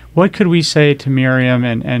 what could we say to Miriam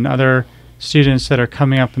and other students that are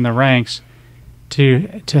coming up in the ranks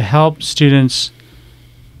to help students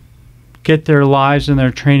get their lives and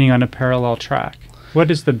their training on a parallel track?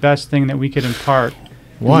 What is the best thing that we could impart?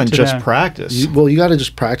 One, to just them? practice. You got to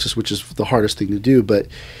just practice, which is the hardest thing to do. But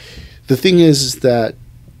the thing is that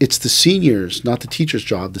it's the seniors, not the teacher's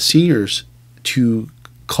job, the seniors to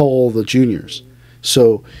call the juniors.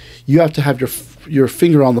 So you have to have your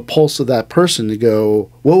finger on the pulse of that person to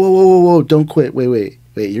go, whoa, don't quit. Wait,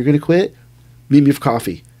 you're going to quit? Meet me for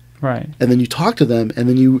coffee. Right. And then you talk to them, and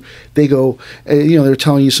then they go, they're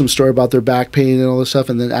telling you some story about their back pain and all this stuff.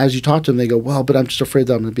 And then as you talk to them, they go, well, but I'm just afraid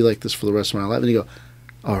that I'm going to be like this for the rest of my life. And you go,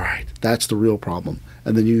 all right, that's the real problem.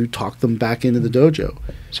 And then you talk them back into the dojo.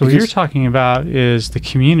 So what you're talking about is the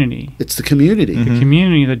community. It's the community. The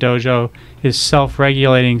community of the dojo is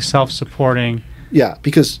self-regulating, self-supporting. Yeah,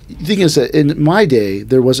 because the thing is that in my day,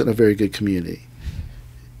 there wasn't a very good community.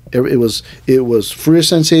 It was Furuya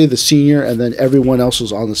Sensei, the senior, and then everyone else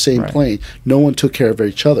was on the same plane. No one took care of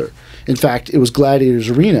each other. In fact, it was Gladiator's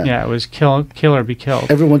Arena. Yeah, it was kill or be killed.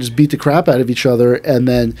 Everyone just beat the crap out of each other, and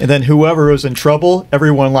then whoever was in trouble,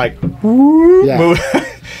 everyone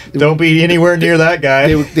don't be anywhere near that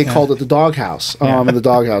guy. They called it the doghouse. I'm in the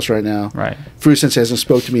doghouse right now. Right. Furuya Sensei hasn't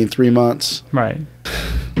spoke to me in 3 months. Right.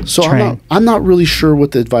 So I'm not really sure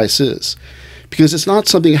what the advice is, because it's not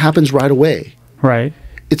something that happens right away. Right.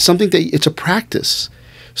 It's something it's a practice.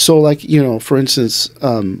 So like, for instance,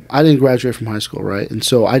 I didn't graduate from high school, right? And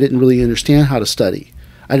so I didn't really understand how to study.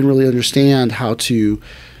 I didn't really understand how to,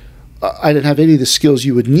 I didn't have any of the skills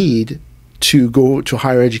you would need to go to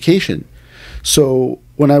higher education. So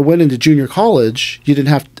when I went into junior college, you didn't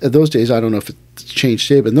have, in those days, I don't know if it's changed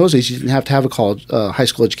today, but in those days you didn't have to have a high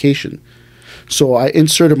school education. So I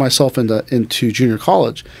inserted myself into junior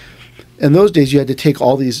college. In those days, you had to take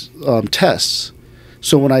all these tests.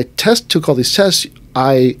 So when I took all these tests,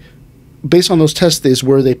 based on those tests is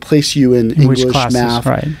where they place you in English, classes, math,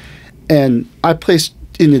 right. And I placed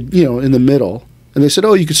in the middle. And they said,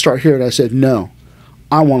 "Oh, you could start here." And I said, "No,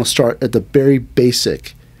 I want to start at the very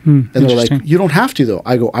basic." And they're like, "You don't have to, though."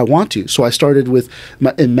 I go, "I want to." So I started with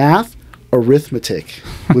in math, arithmetic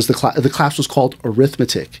was the class. The class was called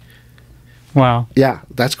arithmetic. Wow. Yeah,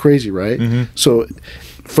 that's crazy, right? So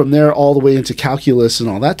from there all the way into calculus and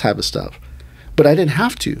all that type of stuff. But I didn't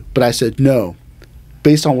have to. But I said, no.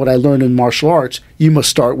 Based on what I learned in martial arts, you must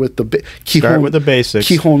start with the basics.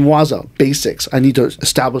 Kihon waza, basics. I need to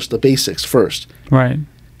establish the basics first. Right.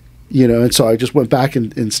 And so I just went back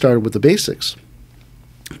and started with the basics.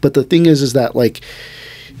 But the thing is that like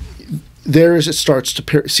it starts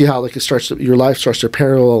to see how like your life starts to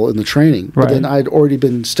parallel in the training. Right. But then I'd already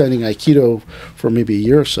been studying Aikido for maybe a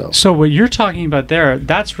year or so. So what you're talking about there,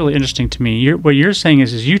 that's really interesting to me. What you're saying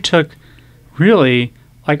is you took really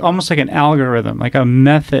like almost like an algorithm, like a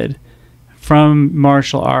method from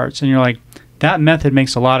martial arts, and you're like, that method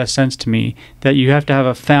makes a lot of sense to me, that you have to have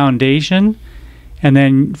a foundation, and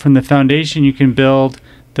then from the foundation you can build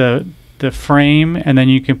the frame, and then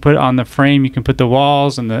you can put on the frame, you can put the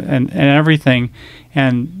walls and everything,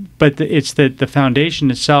 but it's the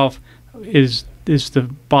foundation itself is the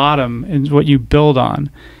bottom and what you build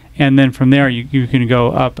on. And then from there, you can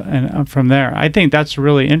go up and up from there. I think that's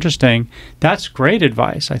really interesting. That's great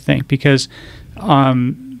advice, I think, because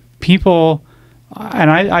people,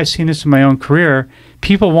 and I've seen this in my own career,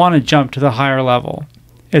 people want to jump to the higher level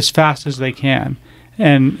as fast as they can.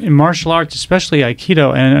 And in martial arts, especially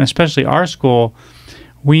Aikido, and especially our school,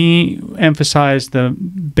 we emphasize the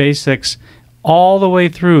basics all the way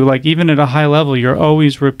through. Like even at a high level, you're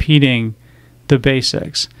always repeating the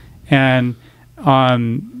basics. And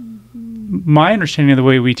my understanding of the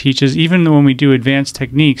way we teach is even when we do advanced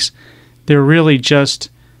techniques, they're really just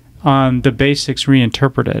the basics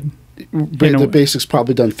reinterpreted. The basics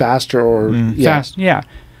probably done faster or fast, yeah.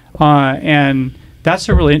 And that's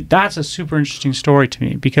a super interesting story to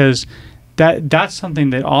me, because that's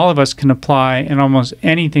something that all of us can apply in almost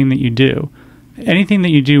anything that you do. Anything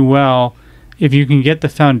that you do well, if you can get the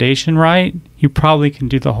foundation right, you probably can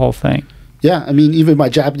do the whole thing. Yeah, I mean, even my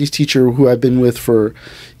Japanese teacher, who I've been with for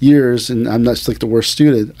years, and I'm not like the worst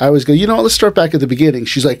student, I always go, let's start back at the beginning.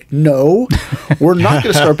 She's like, no, we're not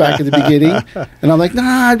going to start back at the beginning. And I'm like,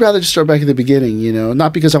 nah, I'd rather just start back at the beginning,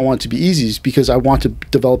 not because I want it to be easy, it's because I want to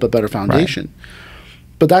develop a better foundation. Right.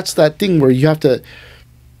 But that's that thing where you have to,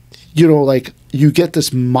 like, you get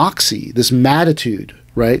this moxie, this matitude,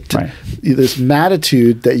 right? Right. This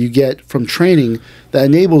matitude that you get from training that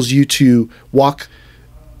enables you to walk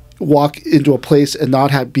into a place and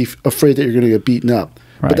not be afraid that you're going to get beaten up.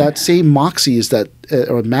 Right. But that same moxie is that,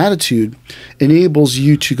 or matitude, enables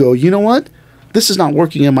you to go, you know what? This is not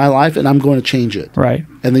working in my life, and I'm going to change it. Right.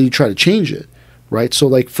 And then you try to change it, right? So,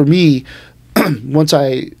 like, for me, once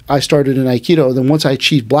I started in Aikido, then once I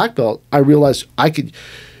achieved black belt, I realized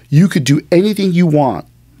you could do anything you want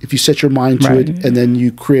if you set your mind to Right. it, and then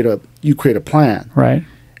you create a plan. Right.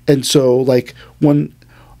 And so, like, when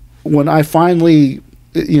I finally,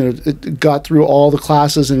 got through all the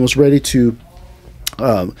classes and was ready to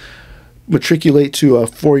matriculate to a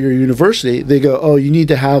 4-year university, they go, oh, you need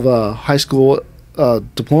to have a high school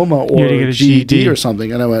diploma or a GED or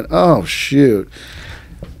something. And I went, oh, shoot.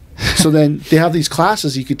 So then they have these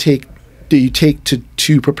classes you take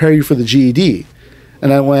to prepare you for the GED.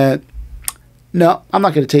 And I went, no, I'm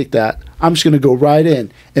not going to take that. I'm just going to go right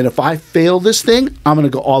in. And if I fail this thing, I'm going to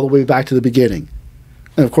go all the way back to the beginning.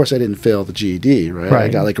 And of course, I didn't fail the GED, right? I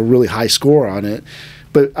got like a really high score on it.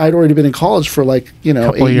 But I'd already been in college for 8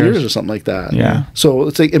 years or something like that. Yeah. So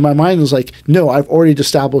it's like in my mind, it was like, no, I've already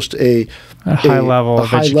established a high level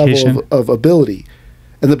of education. level of ability.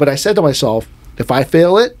 But I said to myself, if I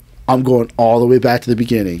fail it, I'm going all the way back to the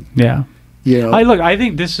beginning. Yeah. I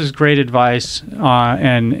think this is great advice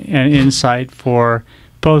and insight for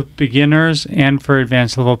both beginners and for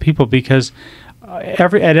advanced level people, because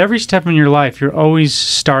at every step in your life, you're always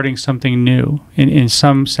starting something new in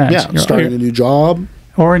some sense. Yeah, starting a new job.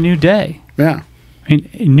 Or a new day. Yeah. I mean,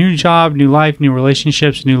 a new job, new life, new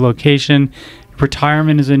relationships, new location.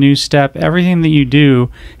 Retirement is a new step. Everything that you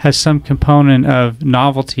do has some component of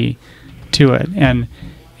novelty to it. And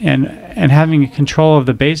having control of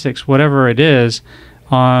the basics, whatever it is,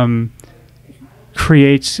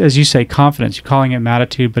 creates, as you say, confidence. You're calling it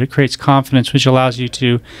matitude, but it creates confidence, which allows you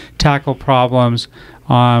to tackle problems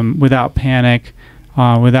without panic,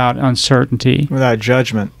 without uncertainty. Without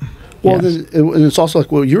judgment. Well, Yes. then it's also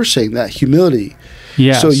like what you were saying, that humility.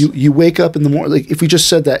 Yes. So you wake up in the morning, like if we just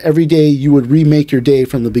said that every day you would remake your day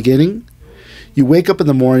from the beginning, you wake up in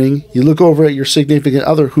the morning, you look over at your significant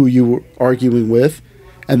other who you were arguing with,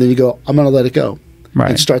 and then you go, I'm going to let it go. Right.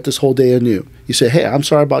 And start this whole day anew. You say, hey, I'm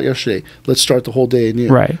sorry about yesterday. Let's start the whole day anew.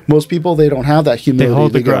 Right. Most people, they don't have that humility. They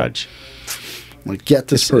hold the go, grudge. Like, get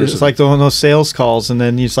this person. It's like one of those sales calls, and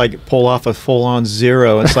then you just like pull off a full-on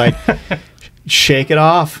zero. It's like, shake it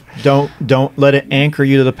off. Don't let it anchor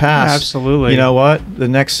you to the past. Absolutely. You know what? The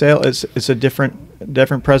next sale it's a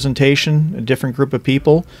different presentation, a different group of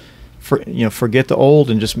people. Forget the old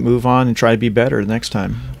and just move on and try to be better next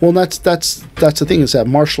time. Well, that's the thing, is that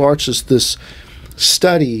martial arts is this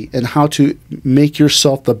study in how to make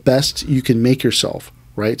yourself the best you can make yourself,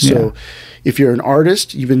 right? So if you're an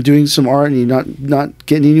artist, you've been doing some art and you're not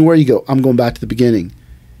getting anywhere, you go, I'm going back to the beginning.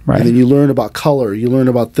 Right. And then you learn about color, you learn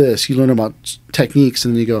about this, you learn about techniques,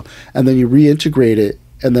 and then you go, and then you reintegrate it,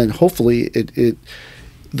 and then hopefully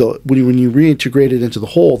when you reintegrate it into the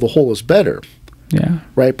whole is better. Yeah.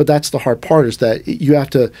 Right. But that's the hard part, is that you have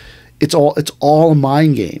to. It's all a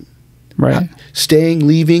mind game. Right. Staying,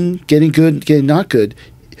 leaving, getting good, getting not good.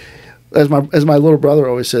 As my little brother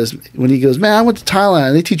always says, when he goes, man, I went to Thailand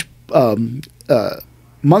and they teach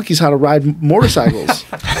monkeys how to ride motorcycles.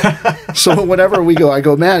 So whenever we go, I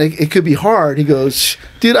go, man, it could be hard. He goes,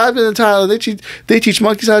 dude, I've been in Thailand. They teach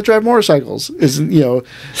monkeys how to drive motorcycles. Is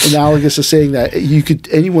analogous to saying that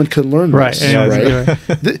anyone can learn right. this,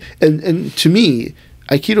 right? And to me,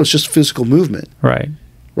 Aikido is just physical movement. Right.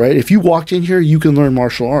 Right. If you walked in here, you can learn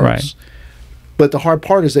martial arts. Right. But the hard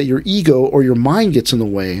part is that your ego or your mind gets in the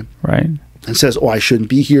way. Right. And says, oh, I shouldn't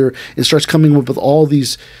be here. And starts coming up with all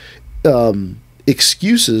these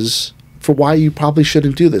excuses for why you probably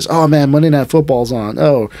shouldn't do this. Oh man, Monday Night Football's on.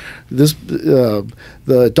 Oh, this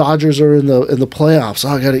the Dodgers are in the playoffs.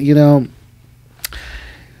 Oh, I got to,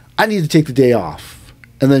 I need to take the day off.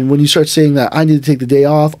 And then when you start saying that, I need to take the day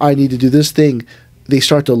off, I need to do this thing, they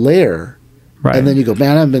start to layer. Right. And then you go,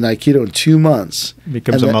 man, I haven't been Aikido in 2 months. It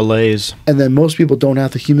becomes a malaise. And then most people don't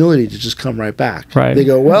have the humility to just come right back. Right. They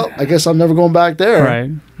go, well, I guess I'm never going back there.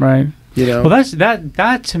 Right. Right. Well,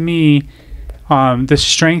 that to me, the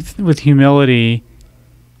strength with humility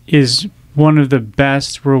is one of the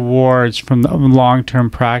best rewards from the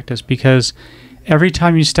long-term practice, because every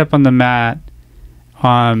time you step on the mat,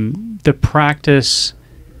 the practice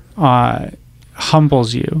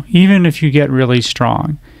humbles you, even if you get really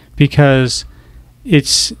strong, because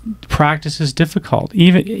practice is difficult.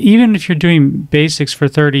 Even if you're doing basics for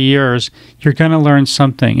 30 years, you're going to learn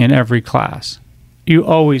something in every class. You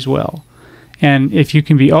always will. And if you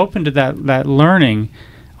can be open to that learning,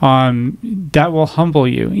 that will humble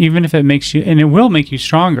you, even if it makes you, and it will make you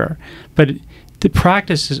stronger. But the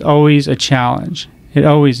practice is always a challenge. It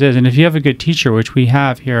always is. And if you have a good teacher, which we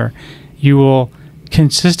have here, you will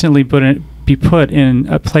consistently be put in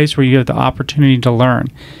a place where you have the opportunity to learn.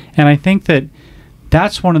 And I think that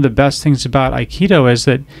that's one of the best things about Aikido, is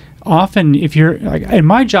that often, if you're like in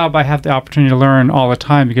my job, I have the opportunity to learn all the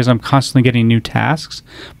time because I'm constantly getting new tasks.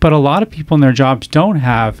 But a lot of people in their jobs don't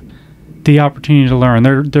have the opportunity to learn.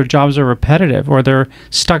 Their jobs are repetitive, or they're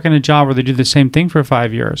stuck in a job where they do the same thing for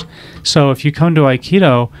 5 years. So if you come to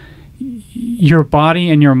Aikido, your body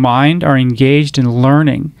and your mind are engaged in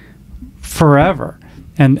learning forever.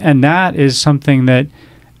 And that is something that,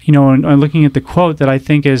 you know, and looking at the quote, that I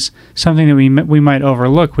think is something that we might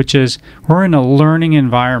overlook, which is we're in a learning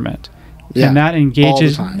environment. Yeah, and that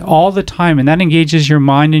engages all the time, and that engages your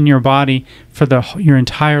mind and your body for your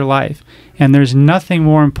entire life. And there's nothing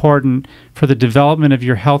more important for the development of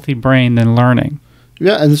your healthy brain than learning.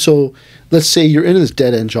 Yeah, and so let's say you're in this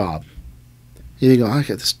dead-end job. You go,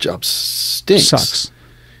 okay, this job stinks. Sucks.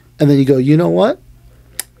 And then you go, you know what?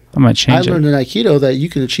 I'm going to change it. I learned in Aikido that you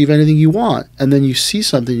can achieve anything you want. And then you see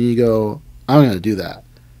something and you go, I'm going to do that.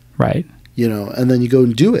 Right. You know, and then you go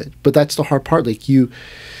and do it. But that's the hard part. Like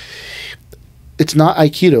it's not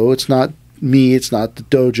Aikido. It's not me. It's not the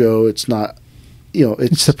dojo. It's not, you know,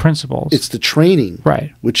 it's the principles. It's the training.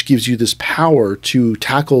 Right. Which gives you this power to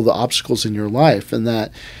tackle the obstacles in your life. And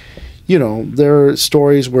that, you know, there are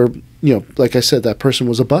stories where, you know, like I said, that person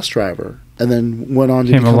was a bus driver and then went on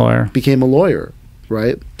to became a lawyer.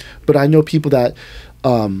 Right. But I know people that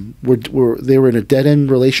they were in a dead end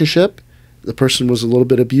relationship. The person was a little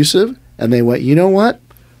bit abusive, and they went, you know what?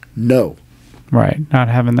 No. Right. Not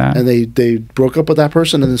having that. And they broke up with that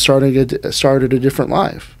person and then started a different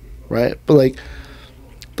life. Right. But like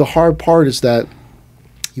the hard part is that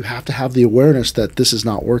you have to have the awareness that this is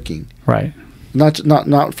not working. Right. Not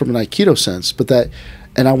from an Aikido sense, but that,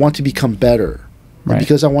 and I want to become better. Right. And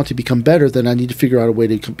because I want to become better, then I need to figure out a way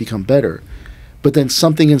to become better. But then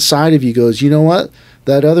something inside of you goes, you know what?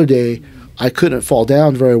 That other day, I couldn't fall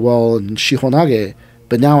down very well in Shihonage,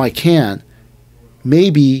 but now I can.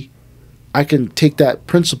 Maybe I can take that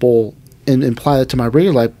principle and apply that to my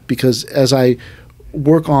regular life, because as I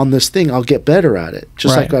work on this thing, I'll get better at it.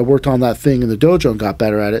 Just like I worked on that thing in the dojo and got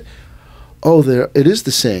better at it. Oh, it is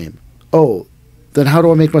the same. Oh, then how do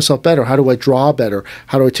I make myself better? How do I draw better?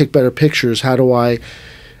 How do I take better pictures? How do I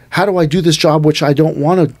do this job which I don't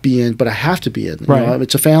want to be in, but I have to be in? Right. You know,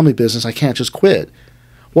 it's a family business. I can't just quit.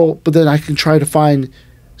 Well, but then I can try to find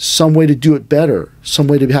some way to do it better, some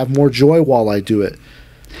way to have more joy while I do it.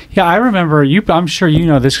 Yeah, I remember I'm sure you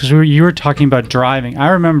know this because you were talking about driving. I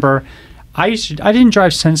remember I didn't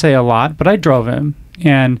drive Sensei a lot, but I drove him.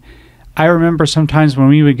 And I remember sometimes when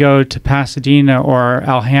we would go to Pasadena or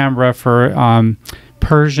Alhambra for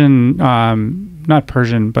Persian, not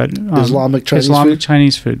Persian, but Islamic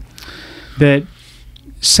Chinese food, that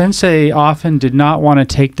Sensei often did not want to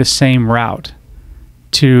take the same route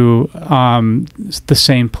to the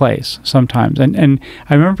same place sometimes. And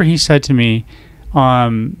I remember he said to me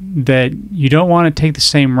that you don't want to take the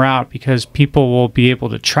same route because people will be able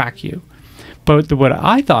to track you. But what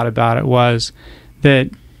I thought about it was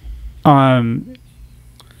that in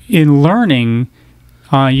learning,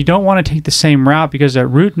 you don't want to take the same route because it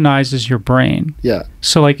routinizes your brain. Yeah.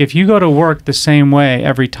 So like if you go to work the same way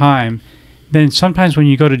every time, then sometimes when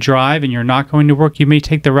you go to drive and you're not going to work, you may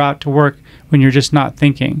take the route to work when you're just not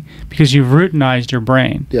thinking because you've routinized your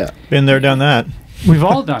brain. Yeah. Been there, done that. We've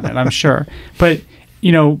all done it, I'm sure. But,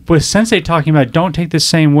 you know, with Sensei talking about don't take the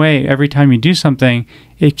same way every time you do something,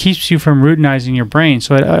 it keeps you from routinizing your brain.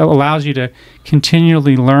 So it allows you to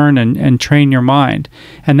continually learn and train your mind.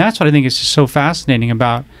 And that's what I think is just so fascinating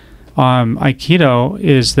about Aikido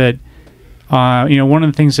is that, you know, one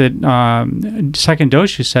of the things that Second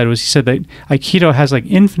Doshu said was he said that Aikido has like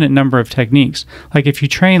infinite number of techniques. Like if you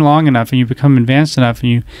train long enough and you become advanced enough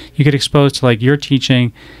and you get exposed to like your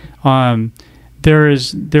teaching, there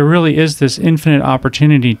really is this infinite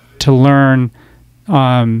opportunity to learn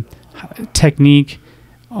technique,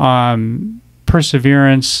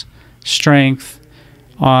 perseverance, strength,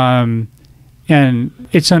 and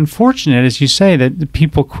it's unfortunate, as you say, that the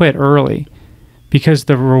people quit early because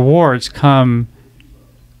the rewards come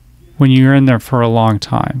when you're in there for a long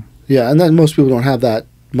time. Yeah, and then most people don't have that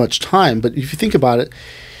much time. But if you think about it,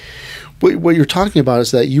 what you're talking about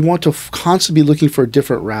is that you want to constantly be looking for a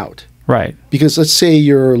different route. Right. Because let's say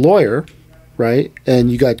you're a lawyer, right,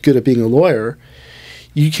 and you got good at being a lawyer,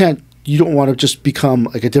 you don't want to just become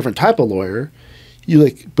like a different type of lawyer.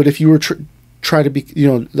 But if you were try to be,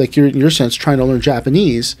 like you're in your sense trying to learn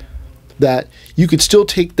Japanese, that you could still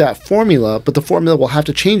take that formula, but the formula will have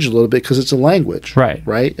to change a little bit because it's a language. Right.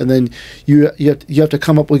 Right. And then you have to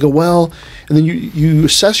come up with, and then you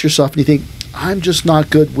assess yourself and you think, I'm just not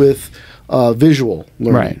good with visual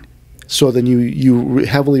learning. Right. So then you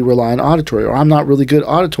heavily rely on auditory, or I'm not really good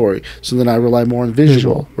auditory, so then I rely more on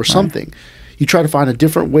visual or something. Right. You try to find a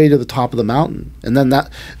different way to the top of the mountain, and then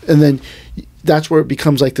that's where it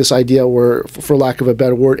becomes like this idea where, for lack of a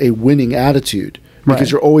better word, a winning attitude,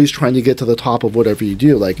 because you're always trying to get to the top of whatever you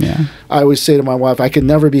do. Like I always say to my wife, I could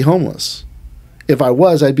never be homeless. If I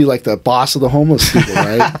was, I'd be like the boss of the homeless people,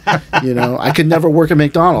 right? I could never work at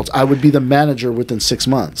McDonald's. I would be the manager within 6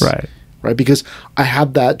 months. Right, because I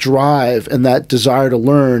have that drive and that desire to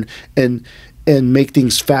learn and make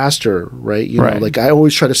things faster, right? Like I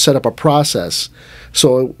always try to set up a process.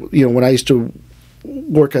 So, when I used to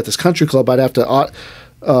work at this country club, I'd have to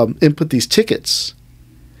input these tickets.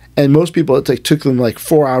 And most people, it took them like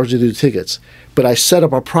 4 hours to do the tickets. But I set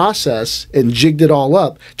up a process and jigged it all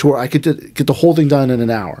up to where I could get the whole thing done in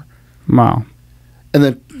an hour. Wow. And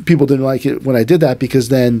then people didn't like it when I did that, because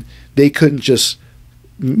then they couldn't just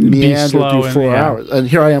meander through 4 hours. And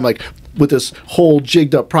here I am, like, with this whole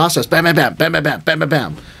jigged up process, bam, bam, bam, bam, bam, bam, bam, bam,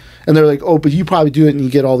 bam. And they're like, oh, but you probably do it and you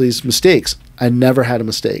get all these mistakes. I never had a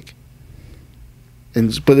mistake.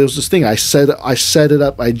 But it was this thing, I set it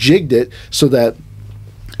up, I jigged it so that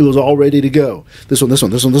it was all ready to go. This one,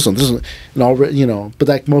 and already, but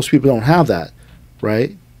like most people don't have that,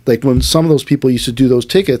 right? Like when some of those people used to do those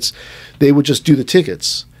tickets, they would just do the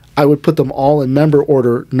tickets. I would put them all in member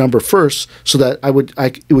order number first, so that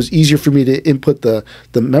it was easier for me to input the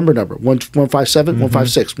member number 157,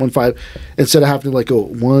 156, 15, instead of having to like go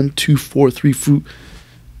 1, 2, 4, 3,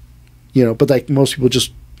 but like most people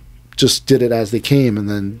just did it as they came, and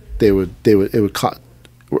then it would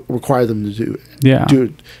require them to do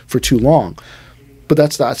it for too long. But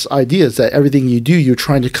that's the idea, is that everything you do, you're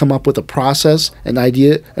trying to come up with a process, an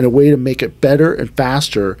idea, and a way to make it better and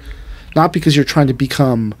faster. Not because you're trying to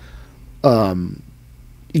become, to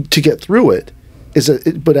get through it,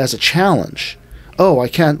 but as a challenge. Oh, I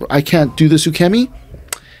can't do this ukemi?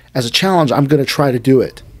 As a challenge, I'm going to try to do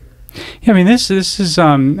it. Yeah, I mean, this is, you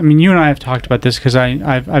and I have talked about this, because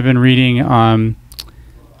I've been reading one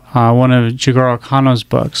of Jigoro Kano's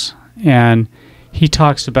books, and he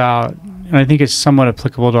talks about, and I think it's somewhat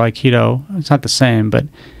applicable to Aikido, it's not the same, but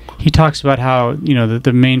he talks about how,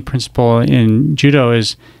 the main principle in Judo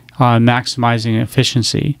is maximizing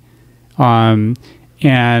efficiency, and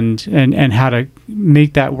how to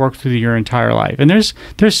make that work through your entire life. And there's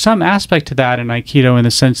some aspect to that in Aikido, in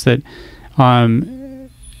the sense that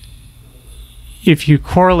if you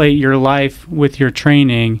correlate your life with your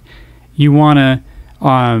training, you want to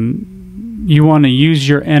use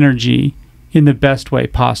your energy in the best way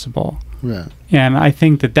possible. Yeah. And I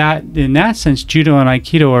think that in that sense, Judo and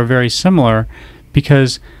Aikido are very similar,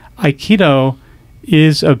 because Aikido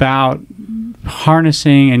is about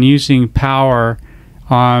harnessing and using power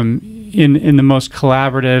in the most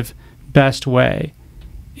collaborative, best way.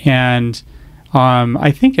 And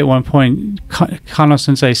I think at one point Kano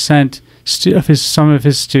Sensei sent some of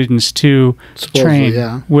his students to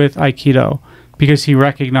train with Aikido, because he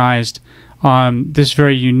recognized this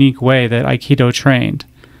very unique way that Aikido trained.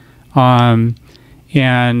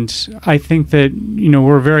 And I think that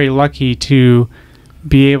we're very lucky to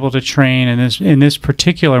be able to train in this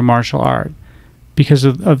particular martial art, because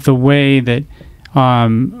of the way that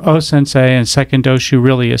O Sensei and Second Doshu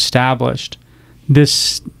really established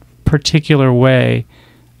this particular way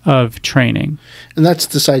of training. And that's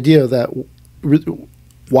this idea that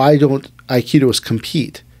why don't Aikidos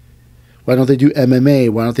compete? Why don't they do MMA?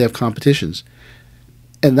 Why don't they have competitions?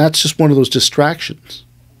 And that's just one of those distractions,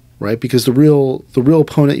 right? Because the real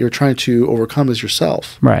opponent you're trying to overcome is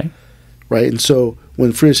yourself. Right. Right. And so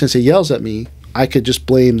when Furuya Sensei yells at me, I could just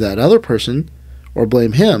blame that other person, or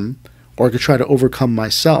blame him, or I could try to overcome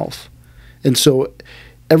myself. And so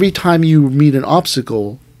every time you meet an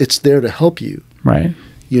obstacle, it's there to help you. Right.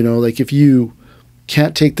 Like if you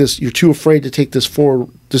can't take this, you're too afraid to take this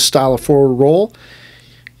style of forward roll,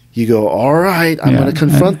 you go, all right, I'm going to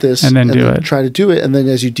confront this, and then try to do it. And then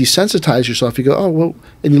as you desensitize yourself, you go, oh, well,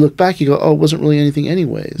 and you look back, you go, oh, it wasn't really anything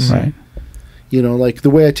anyways. Right. Like the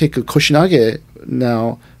way I take a koshinage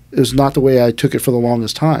now is not the way I took it for the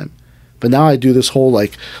longest time. But now I do this whole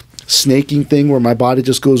like snaking thing where my body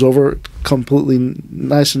just goes over completely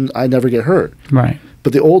nice and I never get hurt. Right.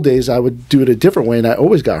 But the old days I would do it a different way and I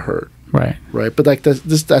always got hurt. Right. Right. But like that's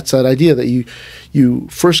that idea that you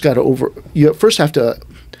first got to you first have to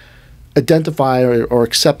identify or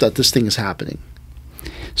accept that this thing is happening.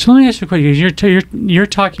 So let me ask you a question. You're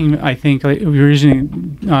talking. I think like, you're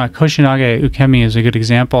using Koshinage Ukemi as a good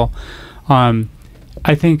example.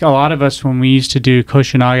 I think a lot of us, when we used to do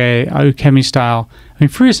Koshinage Ukemi style, I mean,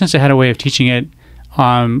 Furuya Sensei had a way of teaching it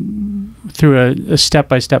through a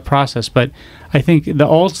step-by-step process. But I think the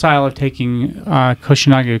old style of taking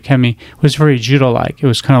Koshinage Ukemi was very judo-like. It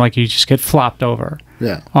was kind of like you just get flopped over.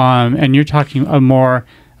 Yeah. And you're talking more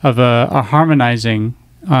of a harmonizing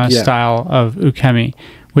style of Ukemi,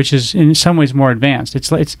 which is in some ways more advanced.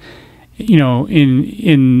 It's you know,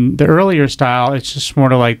 in the earlier style, it's just more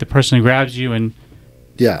like the person grabs you and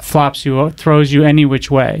flops you, throws you any which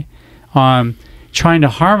way. Trying to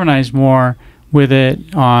harmonize more with it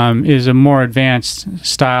is a more advanced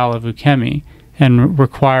style of Ukemi and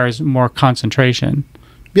requires more concentration.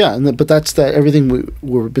 Yeah, but that's everything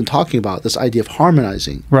we've been talking about, this idea of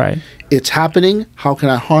harmonizing. Right. It's happening. How can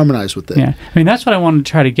I harmonize with it? Yeah. I mean, that's what I wanted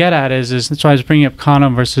to try to get at is that's why I was bringing up Kano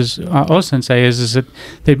versus O-sensei is that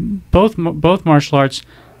they both martial arts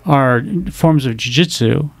are forms of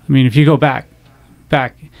jiu-jitsu. I mean, if you go back.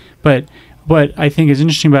 But what I think is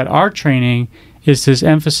interesting about our training is this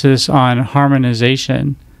emphasis on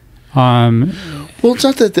harmonization. Well, it's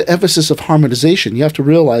not that the emphasis of harmonization. You have to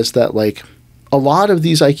realize that, like, a lot of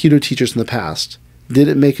these Aikido teachers in the past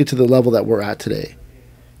didn't make it to the level that we're at today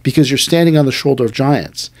because you're standing on the shoulder of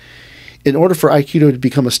giants. In order for Aikido to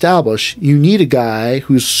become established, you need a guy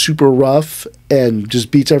who's super rough and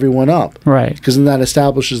just beats everyone up. Right. Because then that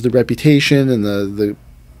establishes the reputation and the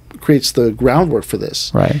creates the groundwork for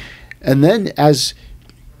this. Right. And then as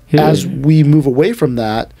we move away from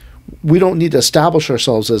that, we don't need to establish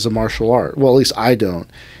ourselves as a martial art. Well, at least I don't.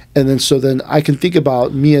 And then I can think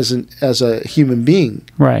about me as a human being.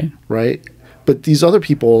 Right. Right. But these other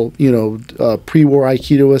people, you know, pre-war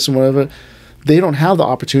Aikidoists and whatever, they don't have the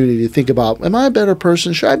opportunity to think about, am I a better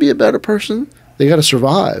person? Should I be a better person? They got to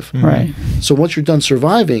survive. Mm-hmm. Right. So once you're done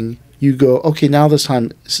surviving, you go, okay, now this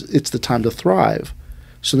time it's the time to thrive.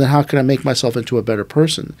 So then how can I make myself into a better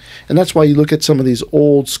person? And that's why you look at some of these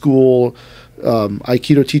old school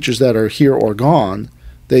Aikido teachers that are here or gone,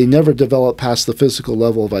 they never develop past the physical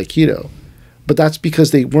level of Aikido. But that's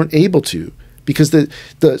because they weren't able to, because the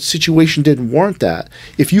situation didn't warrant that.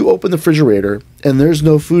 If you open the refrigerator and there's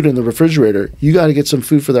no food in the refrigerator, you got to get some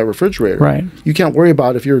food for that refrigerator. Right. You can't worry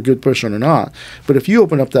about if you're a good person or not. But if you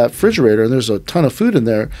open up that refrigerator and there's a ton of food in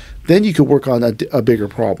there, then you could work on a bigger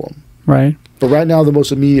problem. Right. But right now, the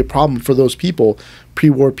most immediate problem for those people,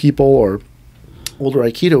 pre-war people or older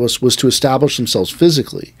Aikidoists, was to establish themselves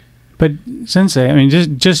physically. But Sensei, I mean,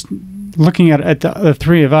 just looking at the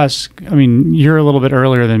three of us, I mean, you're a little bit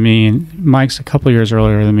earlier than me, and Mike's a couple years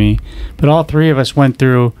earlier than me. But all three of us went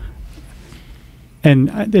through,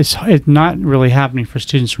 and it's not really happening for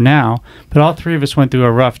students now, but all three of us went through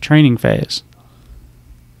a rough training phase.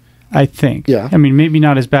 I think. Yeah. I mean, maybe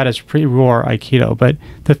not as bad as pre-war Aikido, but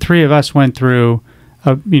the three of us went through,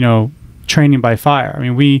 training by fire. I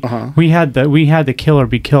mean, we had the kill or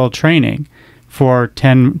be killed training for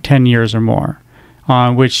 10 years or more,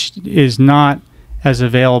 which is not as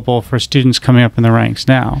available for students coming up in the ranks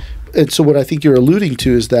now. And so what I think you're alluding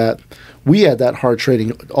to is that we had that hard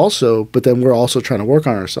training also, but then we're also trying to work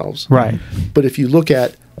on ourselves. Right. But if you look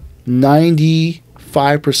at 95%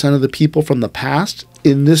 of the people from the past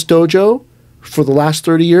in this dojo for the last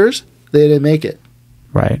 30 years, they didn't make it.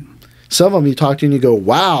 Right. Some of them you talk to and you go,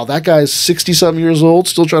 wow, that guy's 60-something years old,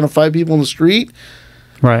 still trying to fight people in the street.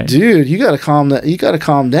 Right. Dude, you got to calm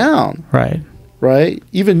down. Right. Right?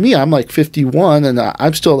 Even me, I'm like 51, and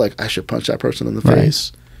I'm still like, I should punch that person in the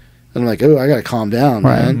face. And I'm like, oh, I got to calm down,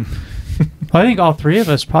 man. Well, I think all three of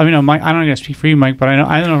us probably, Mike, I don't know to speak for you, Mike, but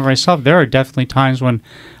I know for myself, there are definitely times when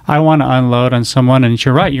I want to unload on someone, and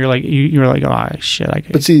you're right. You're like, oh, shit.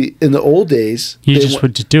 But see, in the old days, you just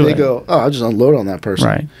would do it. They go, oh, I'll just unload on that person.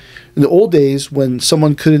 Right. In the old days, when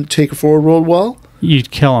someone couldn't take a forward roll well,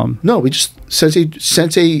 you'd kill him. No,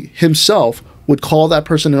 Sensei himself would call that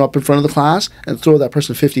person up in front of the class and throw that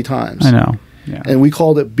person 50 times. I know. Yeah. And we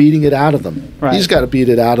called it beating it out of them. Right. You just got to beat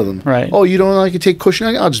it out of them. Right. Oh, you don't like to take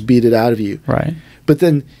cushion? I'll just beat it out of you. Right. But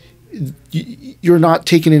then you're not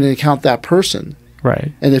taking into account that person.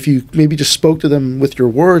 Right. And if you maybe just spoke to them with your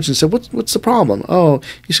words and said, what's the problem? Oh,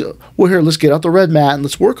 you said, well, here, let's get out the red mat and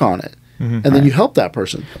let's work on it. Mm-hmm. And then you help that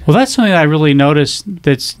person. Well, that's something that I really noticed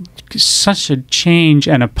that's such a change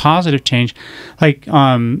and a positive change. Like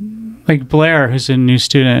Blair, who's a new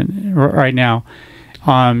student right now,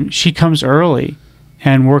 she comes early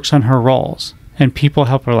and works on her roles. And people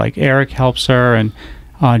help her, like Eric helps her and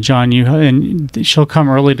John, and she'll come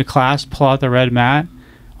early to class, pull out the red mat,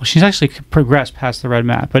 Well, she's actually progressed past the red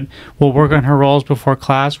mat, but we'll work on her rolls before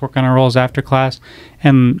class, work on her rolls after class.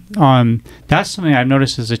 And that's something I've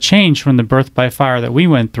noticed is a change from the birth by fire that we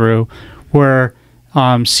went through, where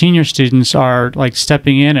senior students are like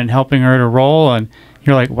stepping in and helping her to roll, and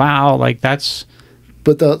you're like, wow, like that's...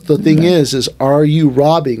 But the thing is are you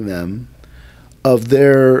robbing them of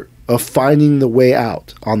finding the way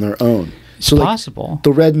out on their own? So possible.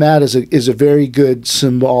 The red mat is a very good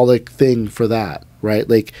symbolic thing for that, right?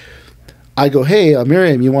 Like, I go, hey,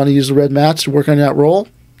 Miriam, you want to use the red mats to work on that roll?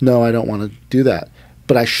 No, I don't want to do that.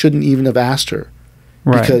 But I shouldn't even have asked her,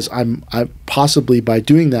 because I'm possibly by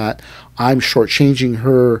doing that, I'm shortchanging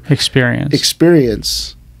her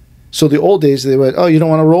experience. So the old days, they went, oh, you don't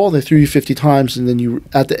want to roll? They threw you 50 times, and then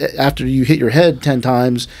after you hit your head 10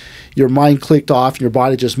 times, your mind clicked off and your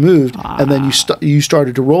body just moved, and then you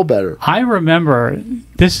started to roll better. I remember,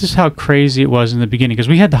 this is how crazy it was in the beginning, because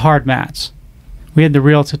we had the hard mats. We had the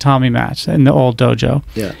real tatami mats in the old dojo.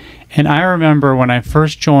 Yeah. And I remember when I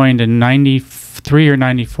first joined in 93 or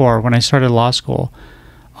 94, when I started law school,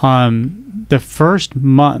 the first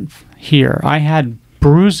month here, I had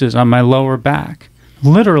bruises on my lower back.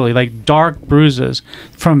 Literally, like dark bruises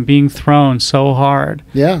from being thrown so hard.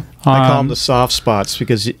 Yeah. I call them the soft spots,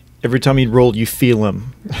 because every time you rolled, you feel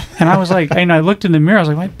them. And I was like, and I looked in the mirror, I was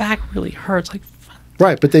like, my back really hurts. Like,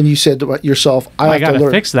 right, but then you said to yourself, I got to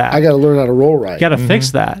fix that. I got to learn how to roll right. Got to fix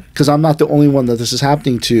that. Because I'm not the only one that this is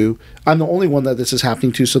happening to. I'm the only one that this is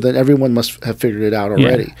happening to, so then everyone must have figured it out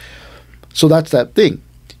already. Yeah. So that's that thing.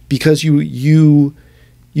 Because you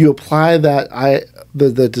apply that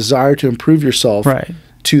the desire to improve yourself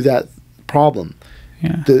to that problem.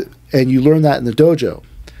 Yeah. And you learn that in the dojo.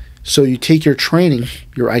 So you take your training,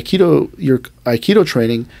 your Aikido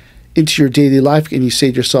training, into your daily life, and you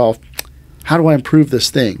say to yourself, how do I improve this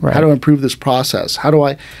thing? Right. How do I improve this process?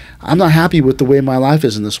 I'm not happy with the way my life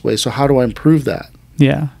is in this way, so how do I improve that?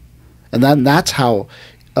 Yeah. And that's how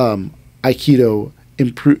Aikido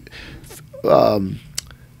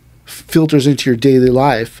filters into your daily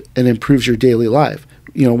life and improves your daily life.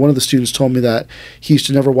 You know, one of the students told me that he used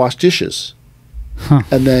to never wash dishes.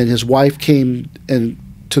 And then his wife came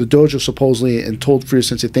to the dojo supposedly and told Furuya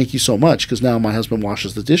Sensei, thank you so much, because now my husband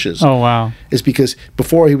washes the dishes. Oh, wow. It's because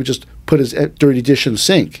before he would just put his dirty dish in the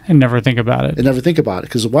sink. And never think about it.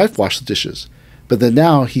 Because the wife washed the dishes. But then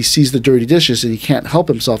now he sees the dirty dishes and he can't help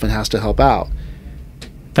himself and has to help out.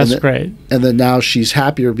 That's great. And then now she's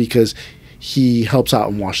happier because he helps out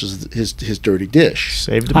and washes his dirty dish.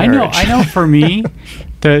 Saved the marriage. I know for me,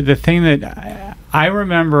 the thing that I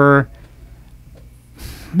remember,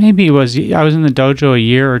 maybe it was, I was in the dojo a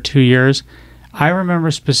year or 2 years. I remember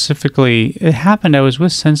specifically, it happened, I was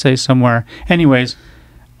with Sensei somewhere. Anyways,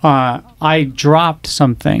 I dropped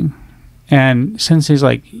something, and Sensei's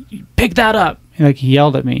like, pick that up. Like, he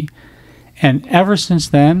yelled at me. And ever since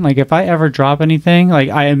then, like, if I ever drop anything, like,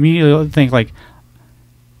 I immediately think, like,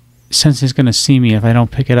 Sensei's going to see me if I don't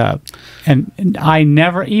pick it up. And I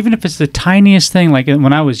never, even if it's the tiniest thing, like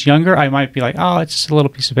when I was younger, I might be like, oh, it's just a little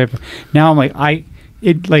piece of paper. Now I'm like,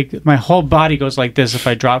 like my whole body goes like this if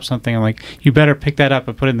I drop something. I'm like, you better pick that up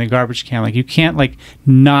and put it in the garbage can. Like, you can't like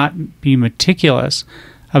not be meticulous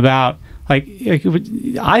about like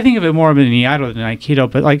I think of it more of an Iaido than Aikido,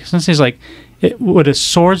 but like Sensei's like, would a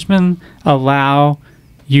swordsman allow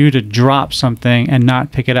you to drop something and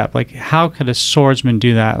not pick it up? Like, how could a swordsman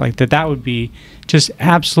do that? Like that would be just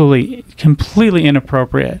absolutely completely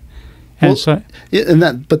inappropriate. And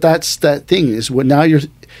but that's that thing is what now you're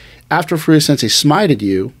after Furuya Sensei smited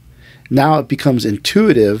you, now it becomes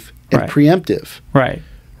intuitive and preemptive. Right.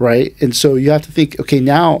 And so you have to think, okay,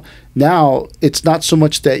 now it's not so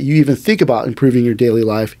much that you even think about improving your daily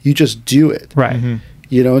life, you just do it. Right. Mm-hmm.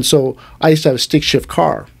 You know, and so I used to have a stick shift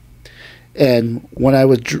car. And when I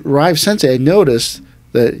would drive Sensei, I noticed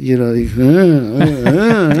that, you know,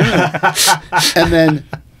 and then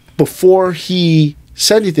before he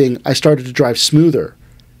said anything, I started to drive smoother,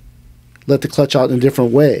 let the clutch out in a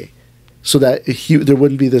different way, so that there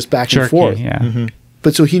wouldn't be this back and forth. Yeah. Mm-hmm.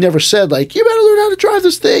 But so he never said, like, you better learn how to drive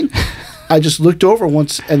this thing. I just looked over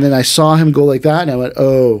once, and then I saw him go like that, and I went,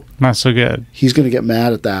 oh. Not so good. He's going to get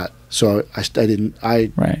mad at that. So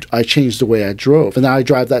I changed the way I drove. And now I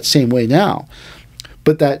drive that same way now.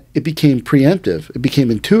 But that it became preemptive. It became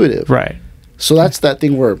intuitive. Right. So that's that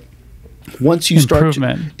thing where once you start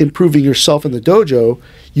improving yourself in the dojo,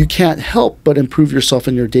 you can't help but improve yourself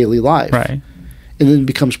in your daily life. Right. And then it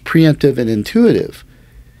becomes preemptive and intuitive.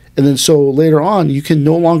 And then so later on, you can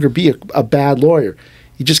no longer be a bad lawyer.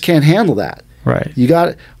 You just can't handle that. Right. You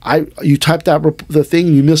typed the thing,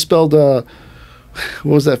 you misspelled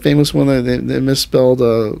what was that famous one that they misspelled?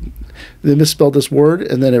 They misspelled this word,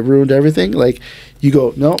 and then it ruined everything. Like, you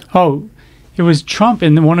go, no. Oh, it was Trump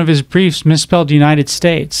in one of his briefs misspelled United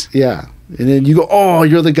States. Yeah. And then you go, oh,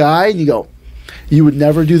 you're the guy? And you go, you would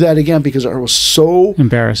never do that again because it was so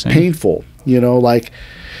embarrassing, painful. You know, like,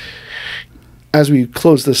 as we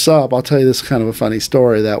close this up, I'll tell you this kind of a funny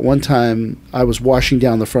story. That one time I was washing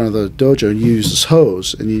down the front of the dojo, and you use this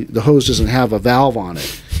hose, and the hose doesn't have a valve on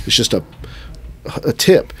it. It's just a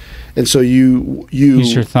tip. And so you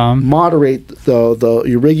use your thumb, moderate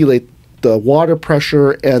you regulate the water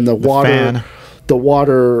pressure and the water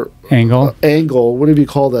angle. What do you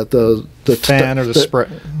call that? The fan or the spray.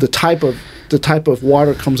 The type of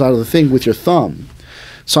water comes out of the thing with your thumb.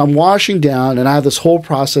 So I'm washing down, and I have this whole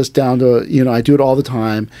process down to, I do it all the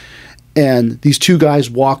time. And these two guys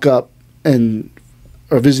walk up and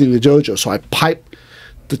are visiting the dojo. So I pipe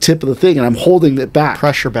the tip of the thing, and I'm holding it back.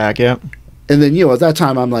 Pressure back, yeah. And then, at that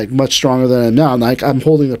time, I'm like much stronger than I am now. And like, I'm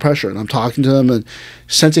holding the pressure, and I'm talking to them, and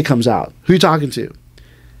Sensei comes out. Who are you talking to?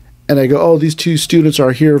 And I go, oh, these two students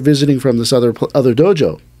are here visiting from this other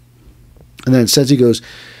dojo. And then Sensei goes,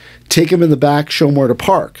 take them in the back, show them where to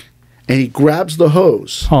park. And he grabs the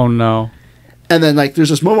hose. Oh, no. And then, like, there's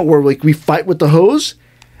this moment where, like, we fight with the hose,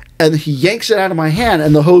 and he yanks it out of my hand,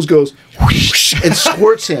 and the hose goes whoosh, and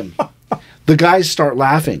squirts him. The guys start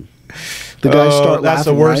laughing. That's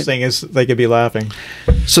the worst thing, is they could be laughing.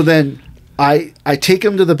 So then I take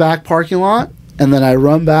him to the back parking lot, and then I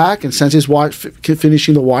run back, and Sensei's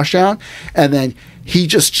finishing the washdown, and then he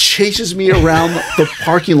just chases me around the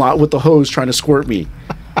parking lot with the hose trying to squirt me.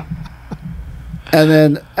 And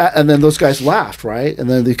then those guys laughed, right? And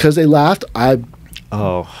then because they laughed, I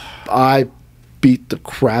beat the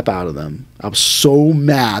crap out of them. I was so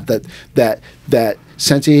mad that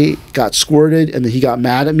Sensei got squirted, and then he got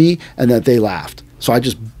mad at me, and that they laughed. So I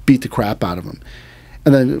just beat the crap out of him.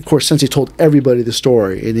 And then, of course, Sensei told everybody the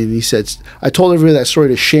story. And then he said, I told everybody that story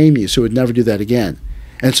to shame you, so he would never do that again.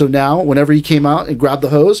 And so now, whenever he came out and grabbed the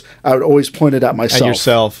hose, I would always point it at myself. At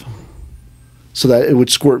yourself. So that it would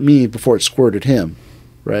squirt me before it squirted him,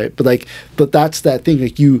 right? But that's that thing.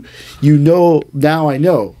 Like, now I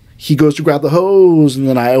know. He goes to grab the hose, and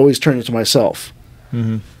then I always turn it to myself.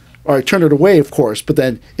 Mm-hmm. Or I turn it away, of course, but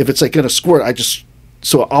then if it's like going to squirt,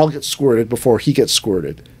 so I'll get squirted before he gets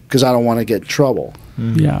squirted, because I don't want to get in trouble.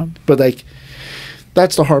 Mm-hmm. Yeah. But like,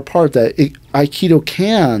 that's the hard part, that Aikido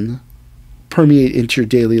can permeate into your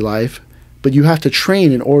daily life, but you have to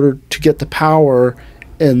train in order to get the power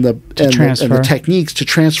and the techniques to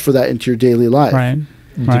transfer that into your daily life. Right.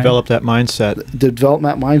 Develop that mindset. Develop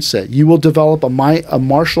that mindset. You will develop a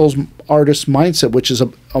martial artist mindset, which is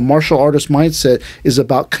a martial artist mindset is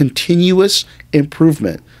about continuous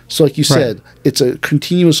improvement. So like you said, it's a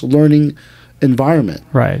continuous learning environment.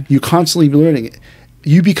 Right. You constantly learning.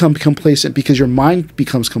 You become complacent because your mind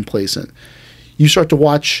becomes complacent. You start to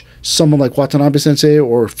watch someone like Watanabe Sensei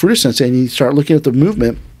or Furuya Sensei, and you start looking at the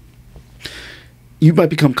movement. You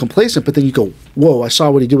might become complacent, but then you go, whoa, I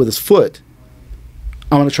saw what he did with his foot.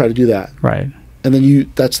 I want to try to do that. Right. And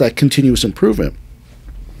then that's that continuous improvement.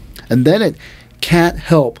 And then it can't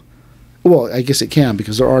help. Well, I guess it can,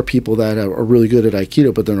 because there are people that are really good at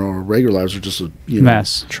Aikido, but then our regular lives are just a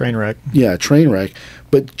mess. Train wreck. Yeah, train wreck.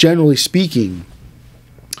 But generally speaking,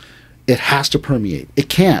 it has to permeate. It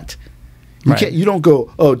can't. You can't. You don't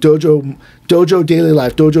go, oh, dojo daily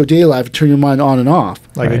life, turn your mind on and off.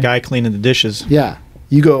 Like a guy cleaning the dishes. Yeah.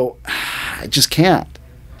 You go, I just can't.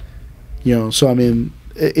 So I mean,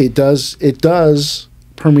 it does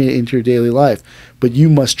permeate into your daily life, but you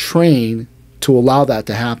must train to allow that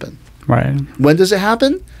to happen. Right. When does it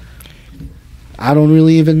happen? I don't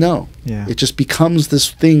really even know. Yeah. It just becomes this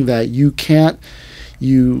thing that you can't.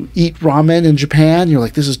 You eat ramen in Japan, you're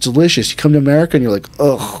like, this is delicious. You come to America, and you're like,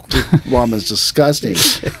 ugh, ramen's disgusting.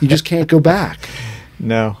 You just can't go back.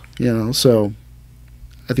 No. So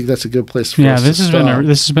I think that's a good place for us to stop.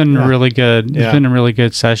 This has been really good. It's been a really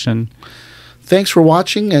good session. Thanks for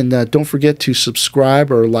watching, and don't forget to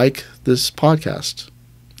subscribe or like this podcast.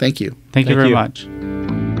 Thank you. Thank you very much.